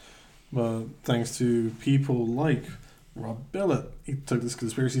 But thanks to people like Rob Billet, he took this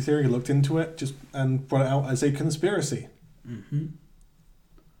conspiracy theory, looked into it, and brought it out as a conspiracy. Mm-hmm.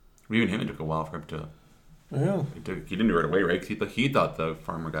 Even him, it took a while for him to. Yeah. He didn't do it right away, right? He thought the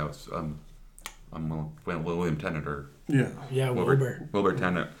farmer guy was William Tennant or Wilbur. Wilbur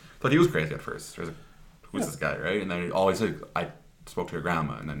Tennant. Thought he was crazy at first. He was like, who's this guy, right? And then he always said, I spoke to your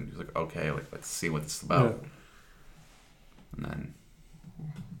grandma, and then he's like, okay, like let's see what this is about. Yeah. And then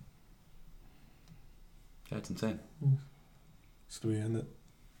it's insane. So do we end it?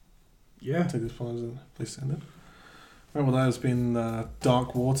 Yeah. Take this one as a place to end it. Right, well, that has been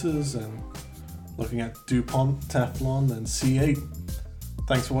Dark Waters and looking at DuPont, Teflon, and C8.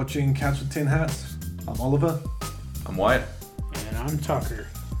 Thanks for watching Cats with Tin Hats. I'm Oliver. I'm Wyatt. And I'm Tucker.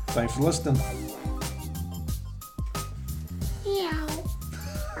 Thanks for listening.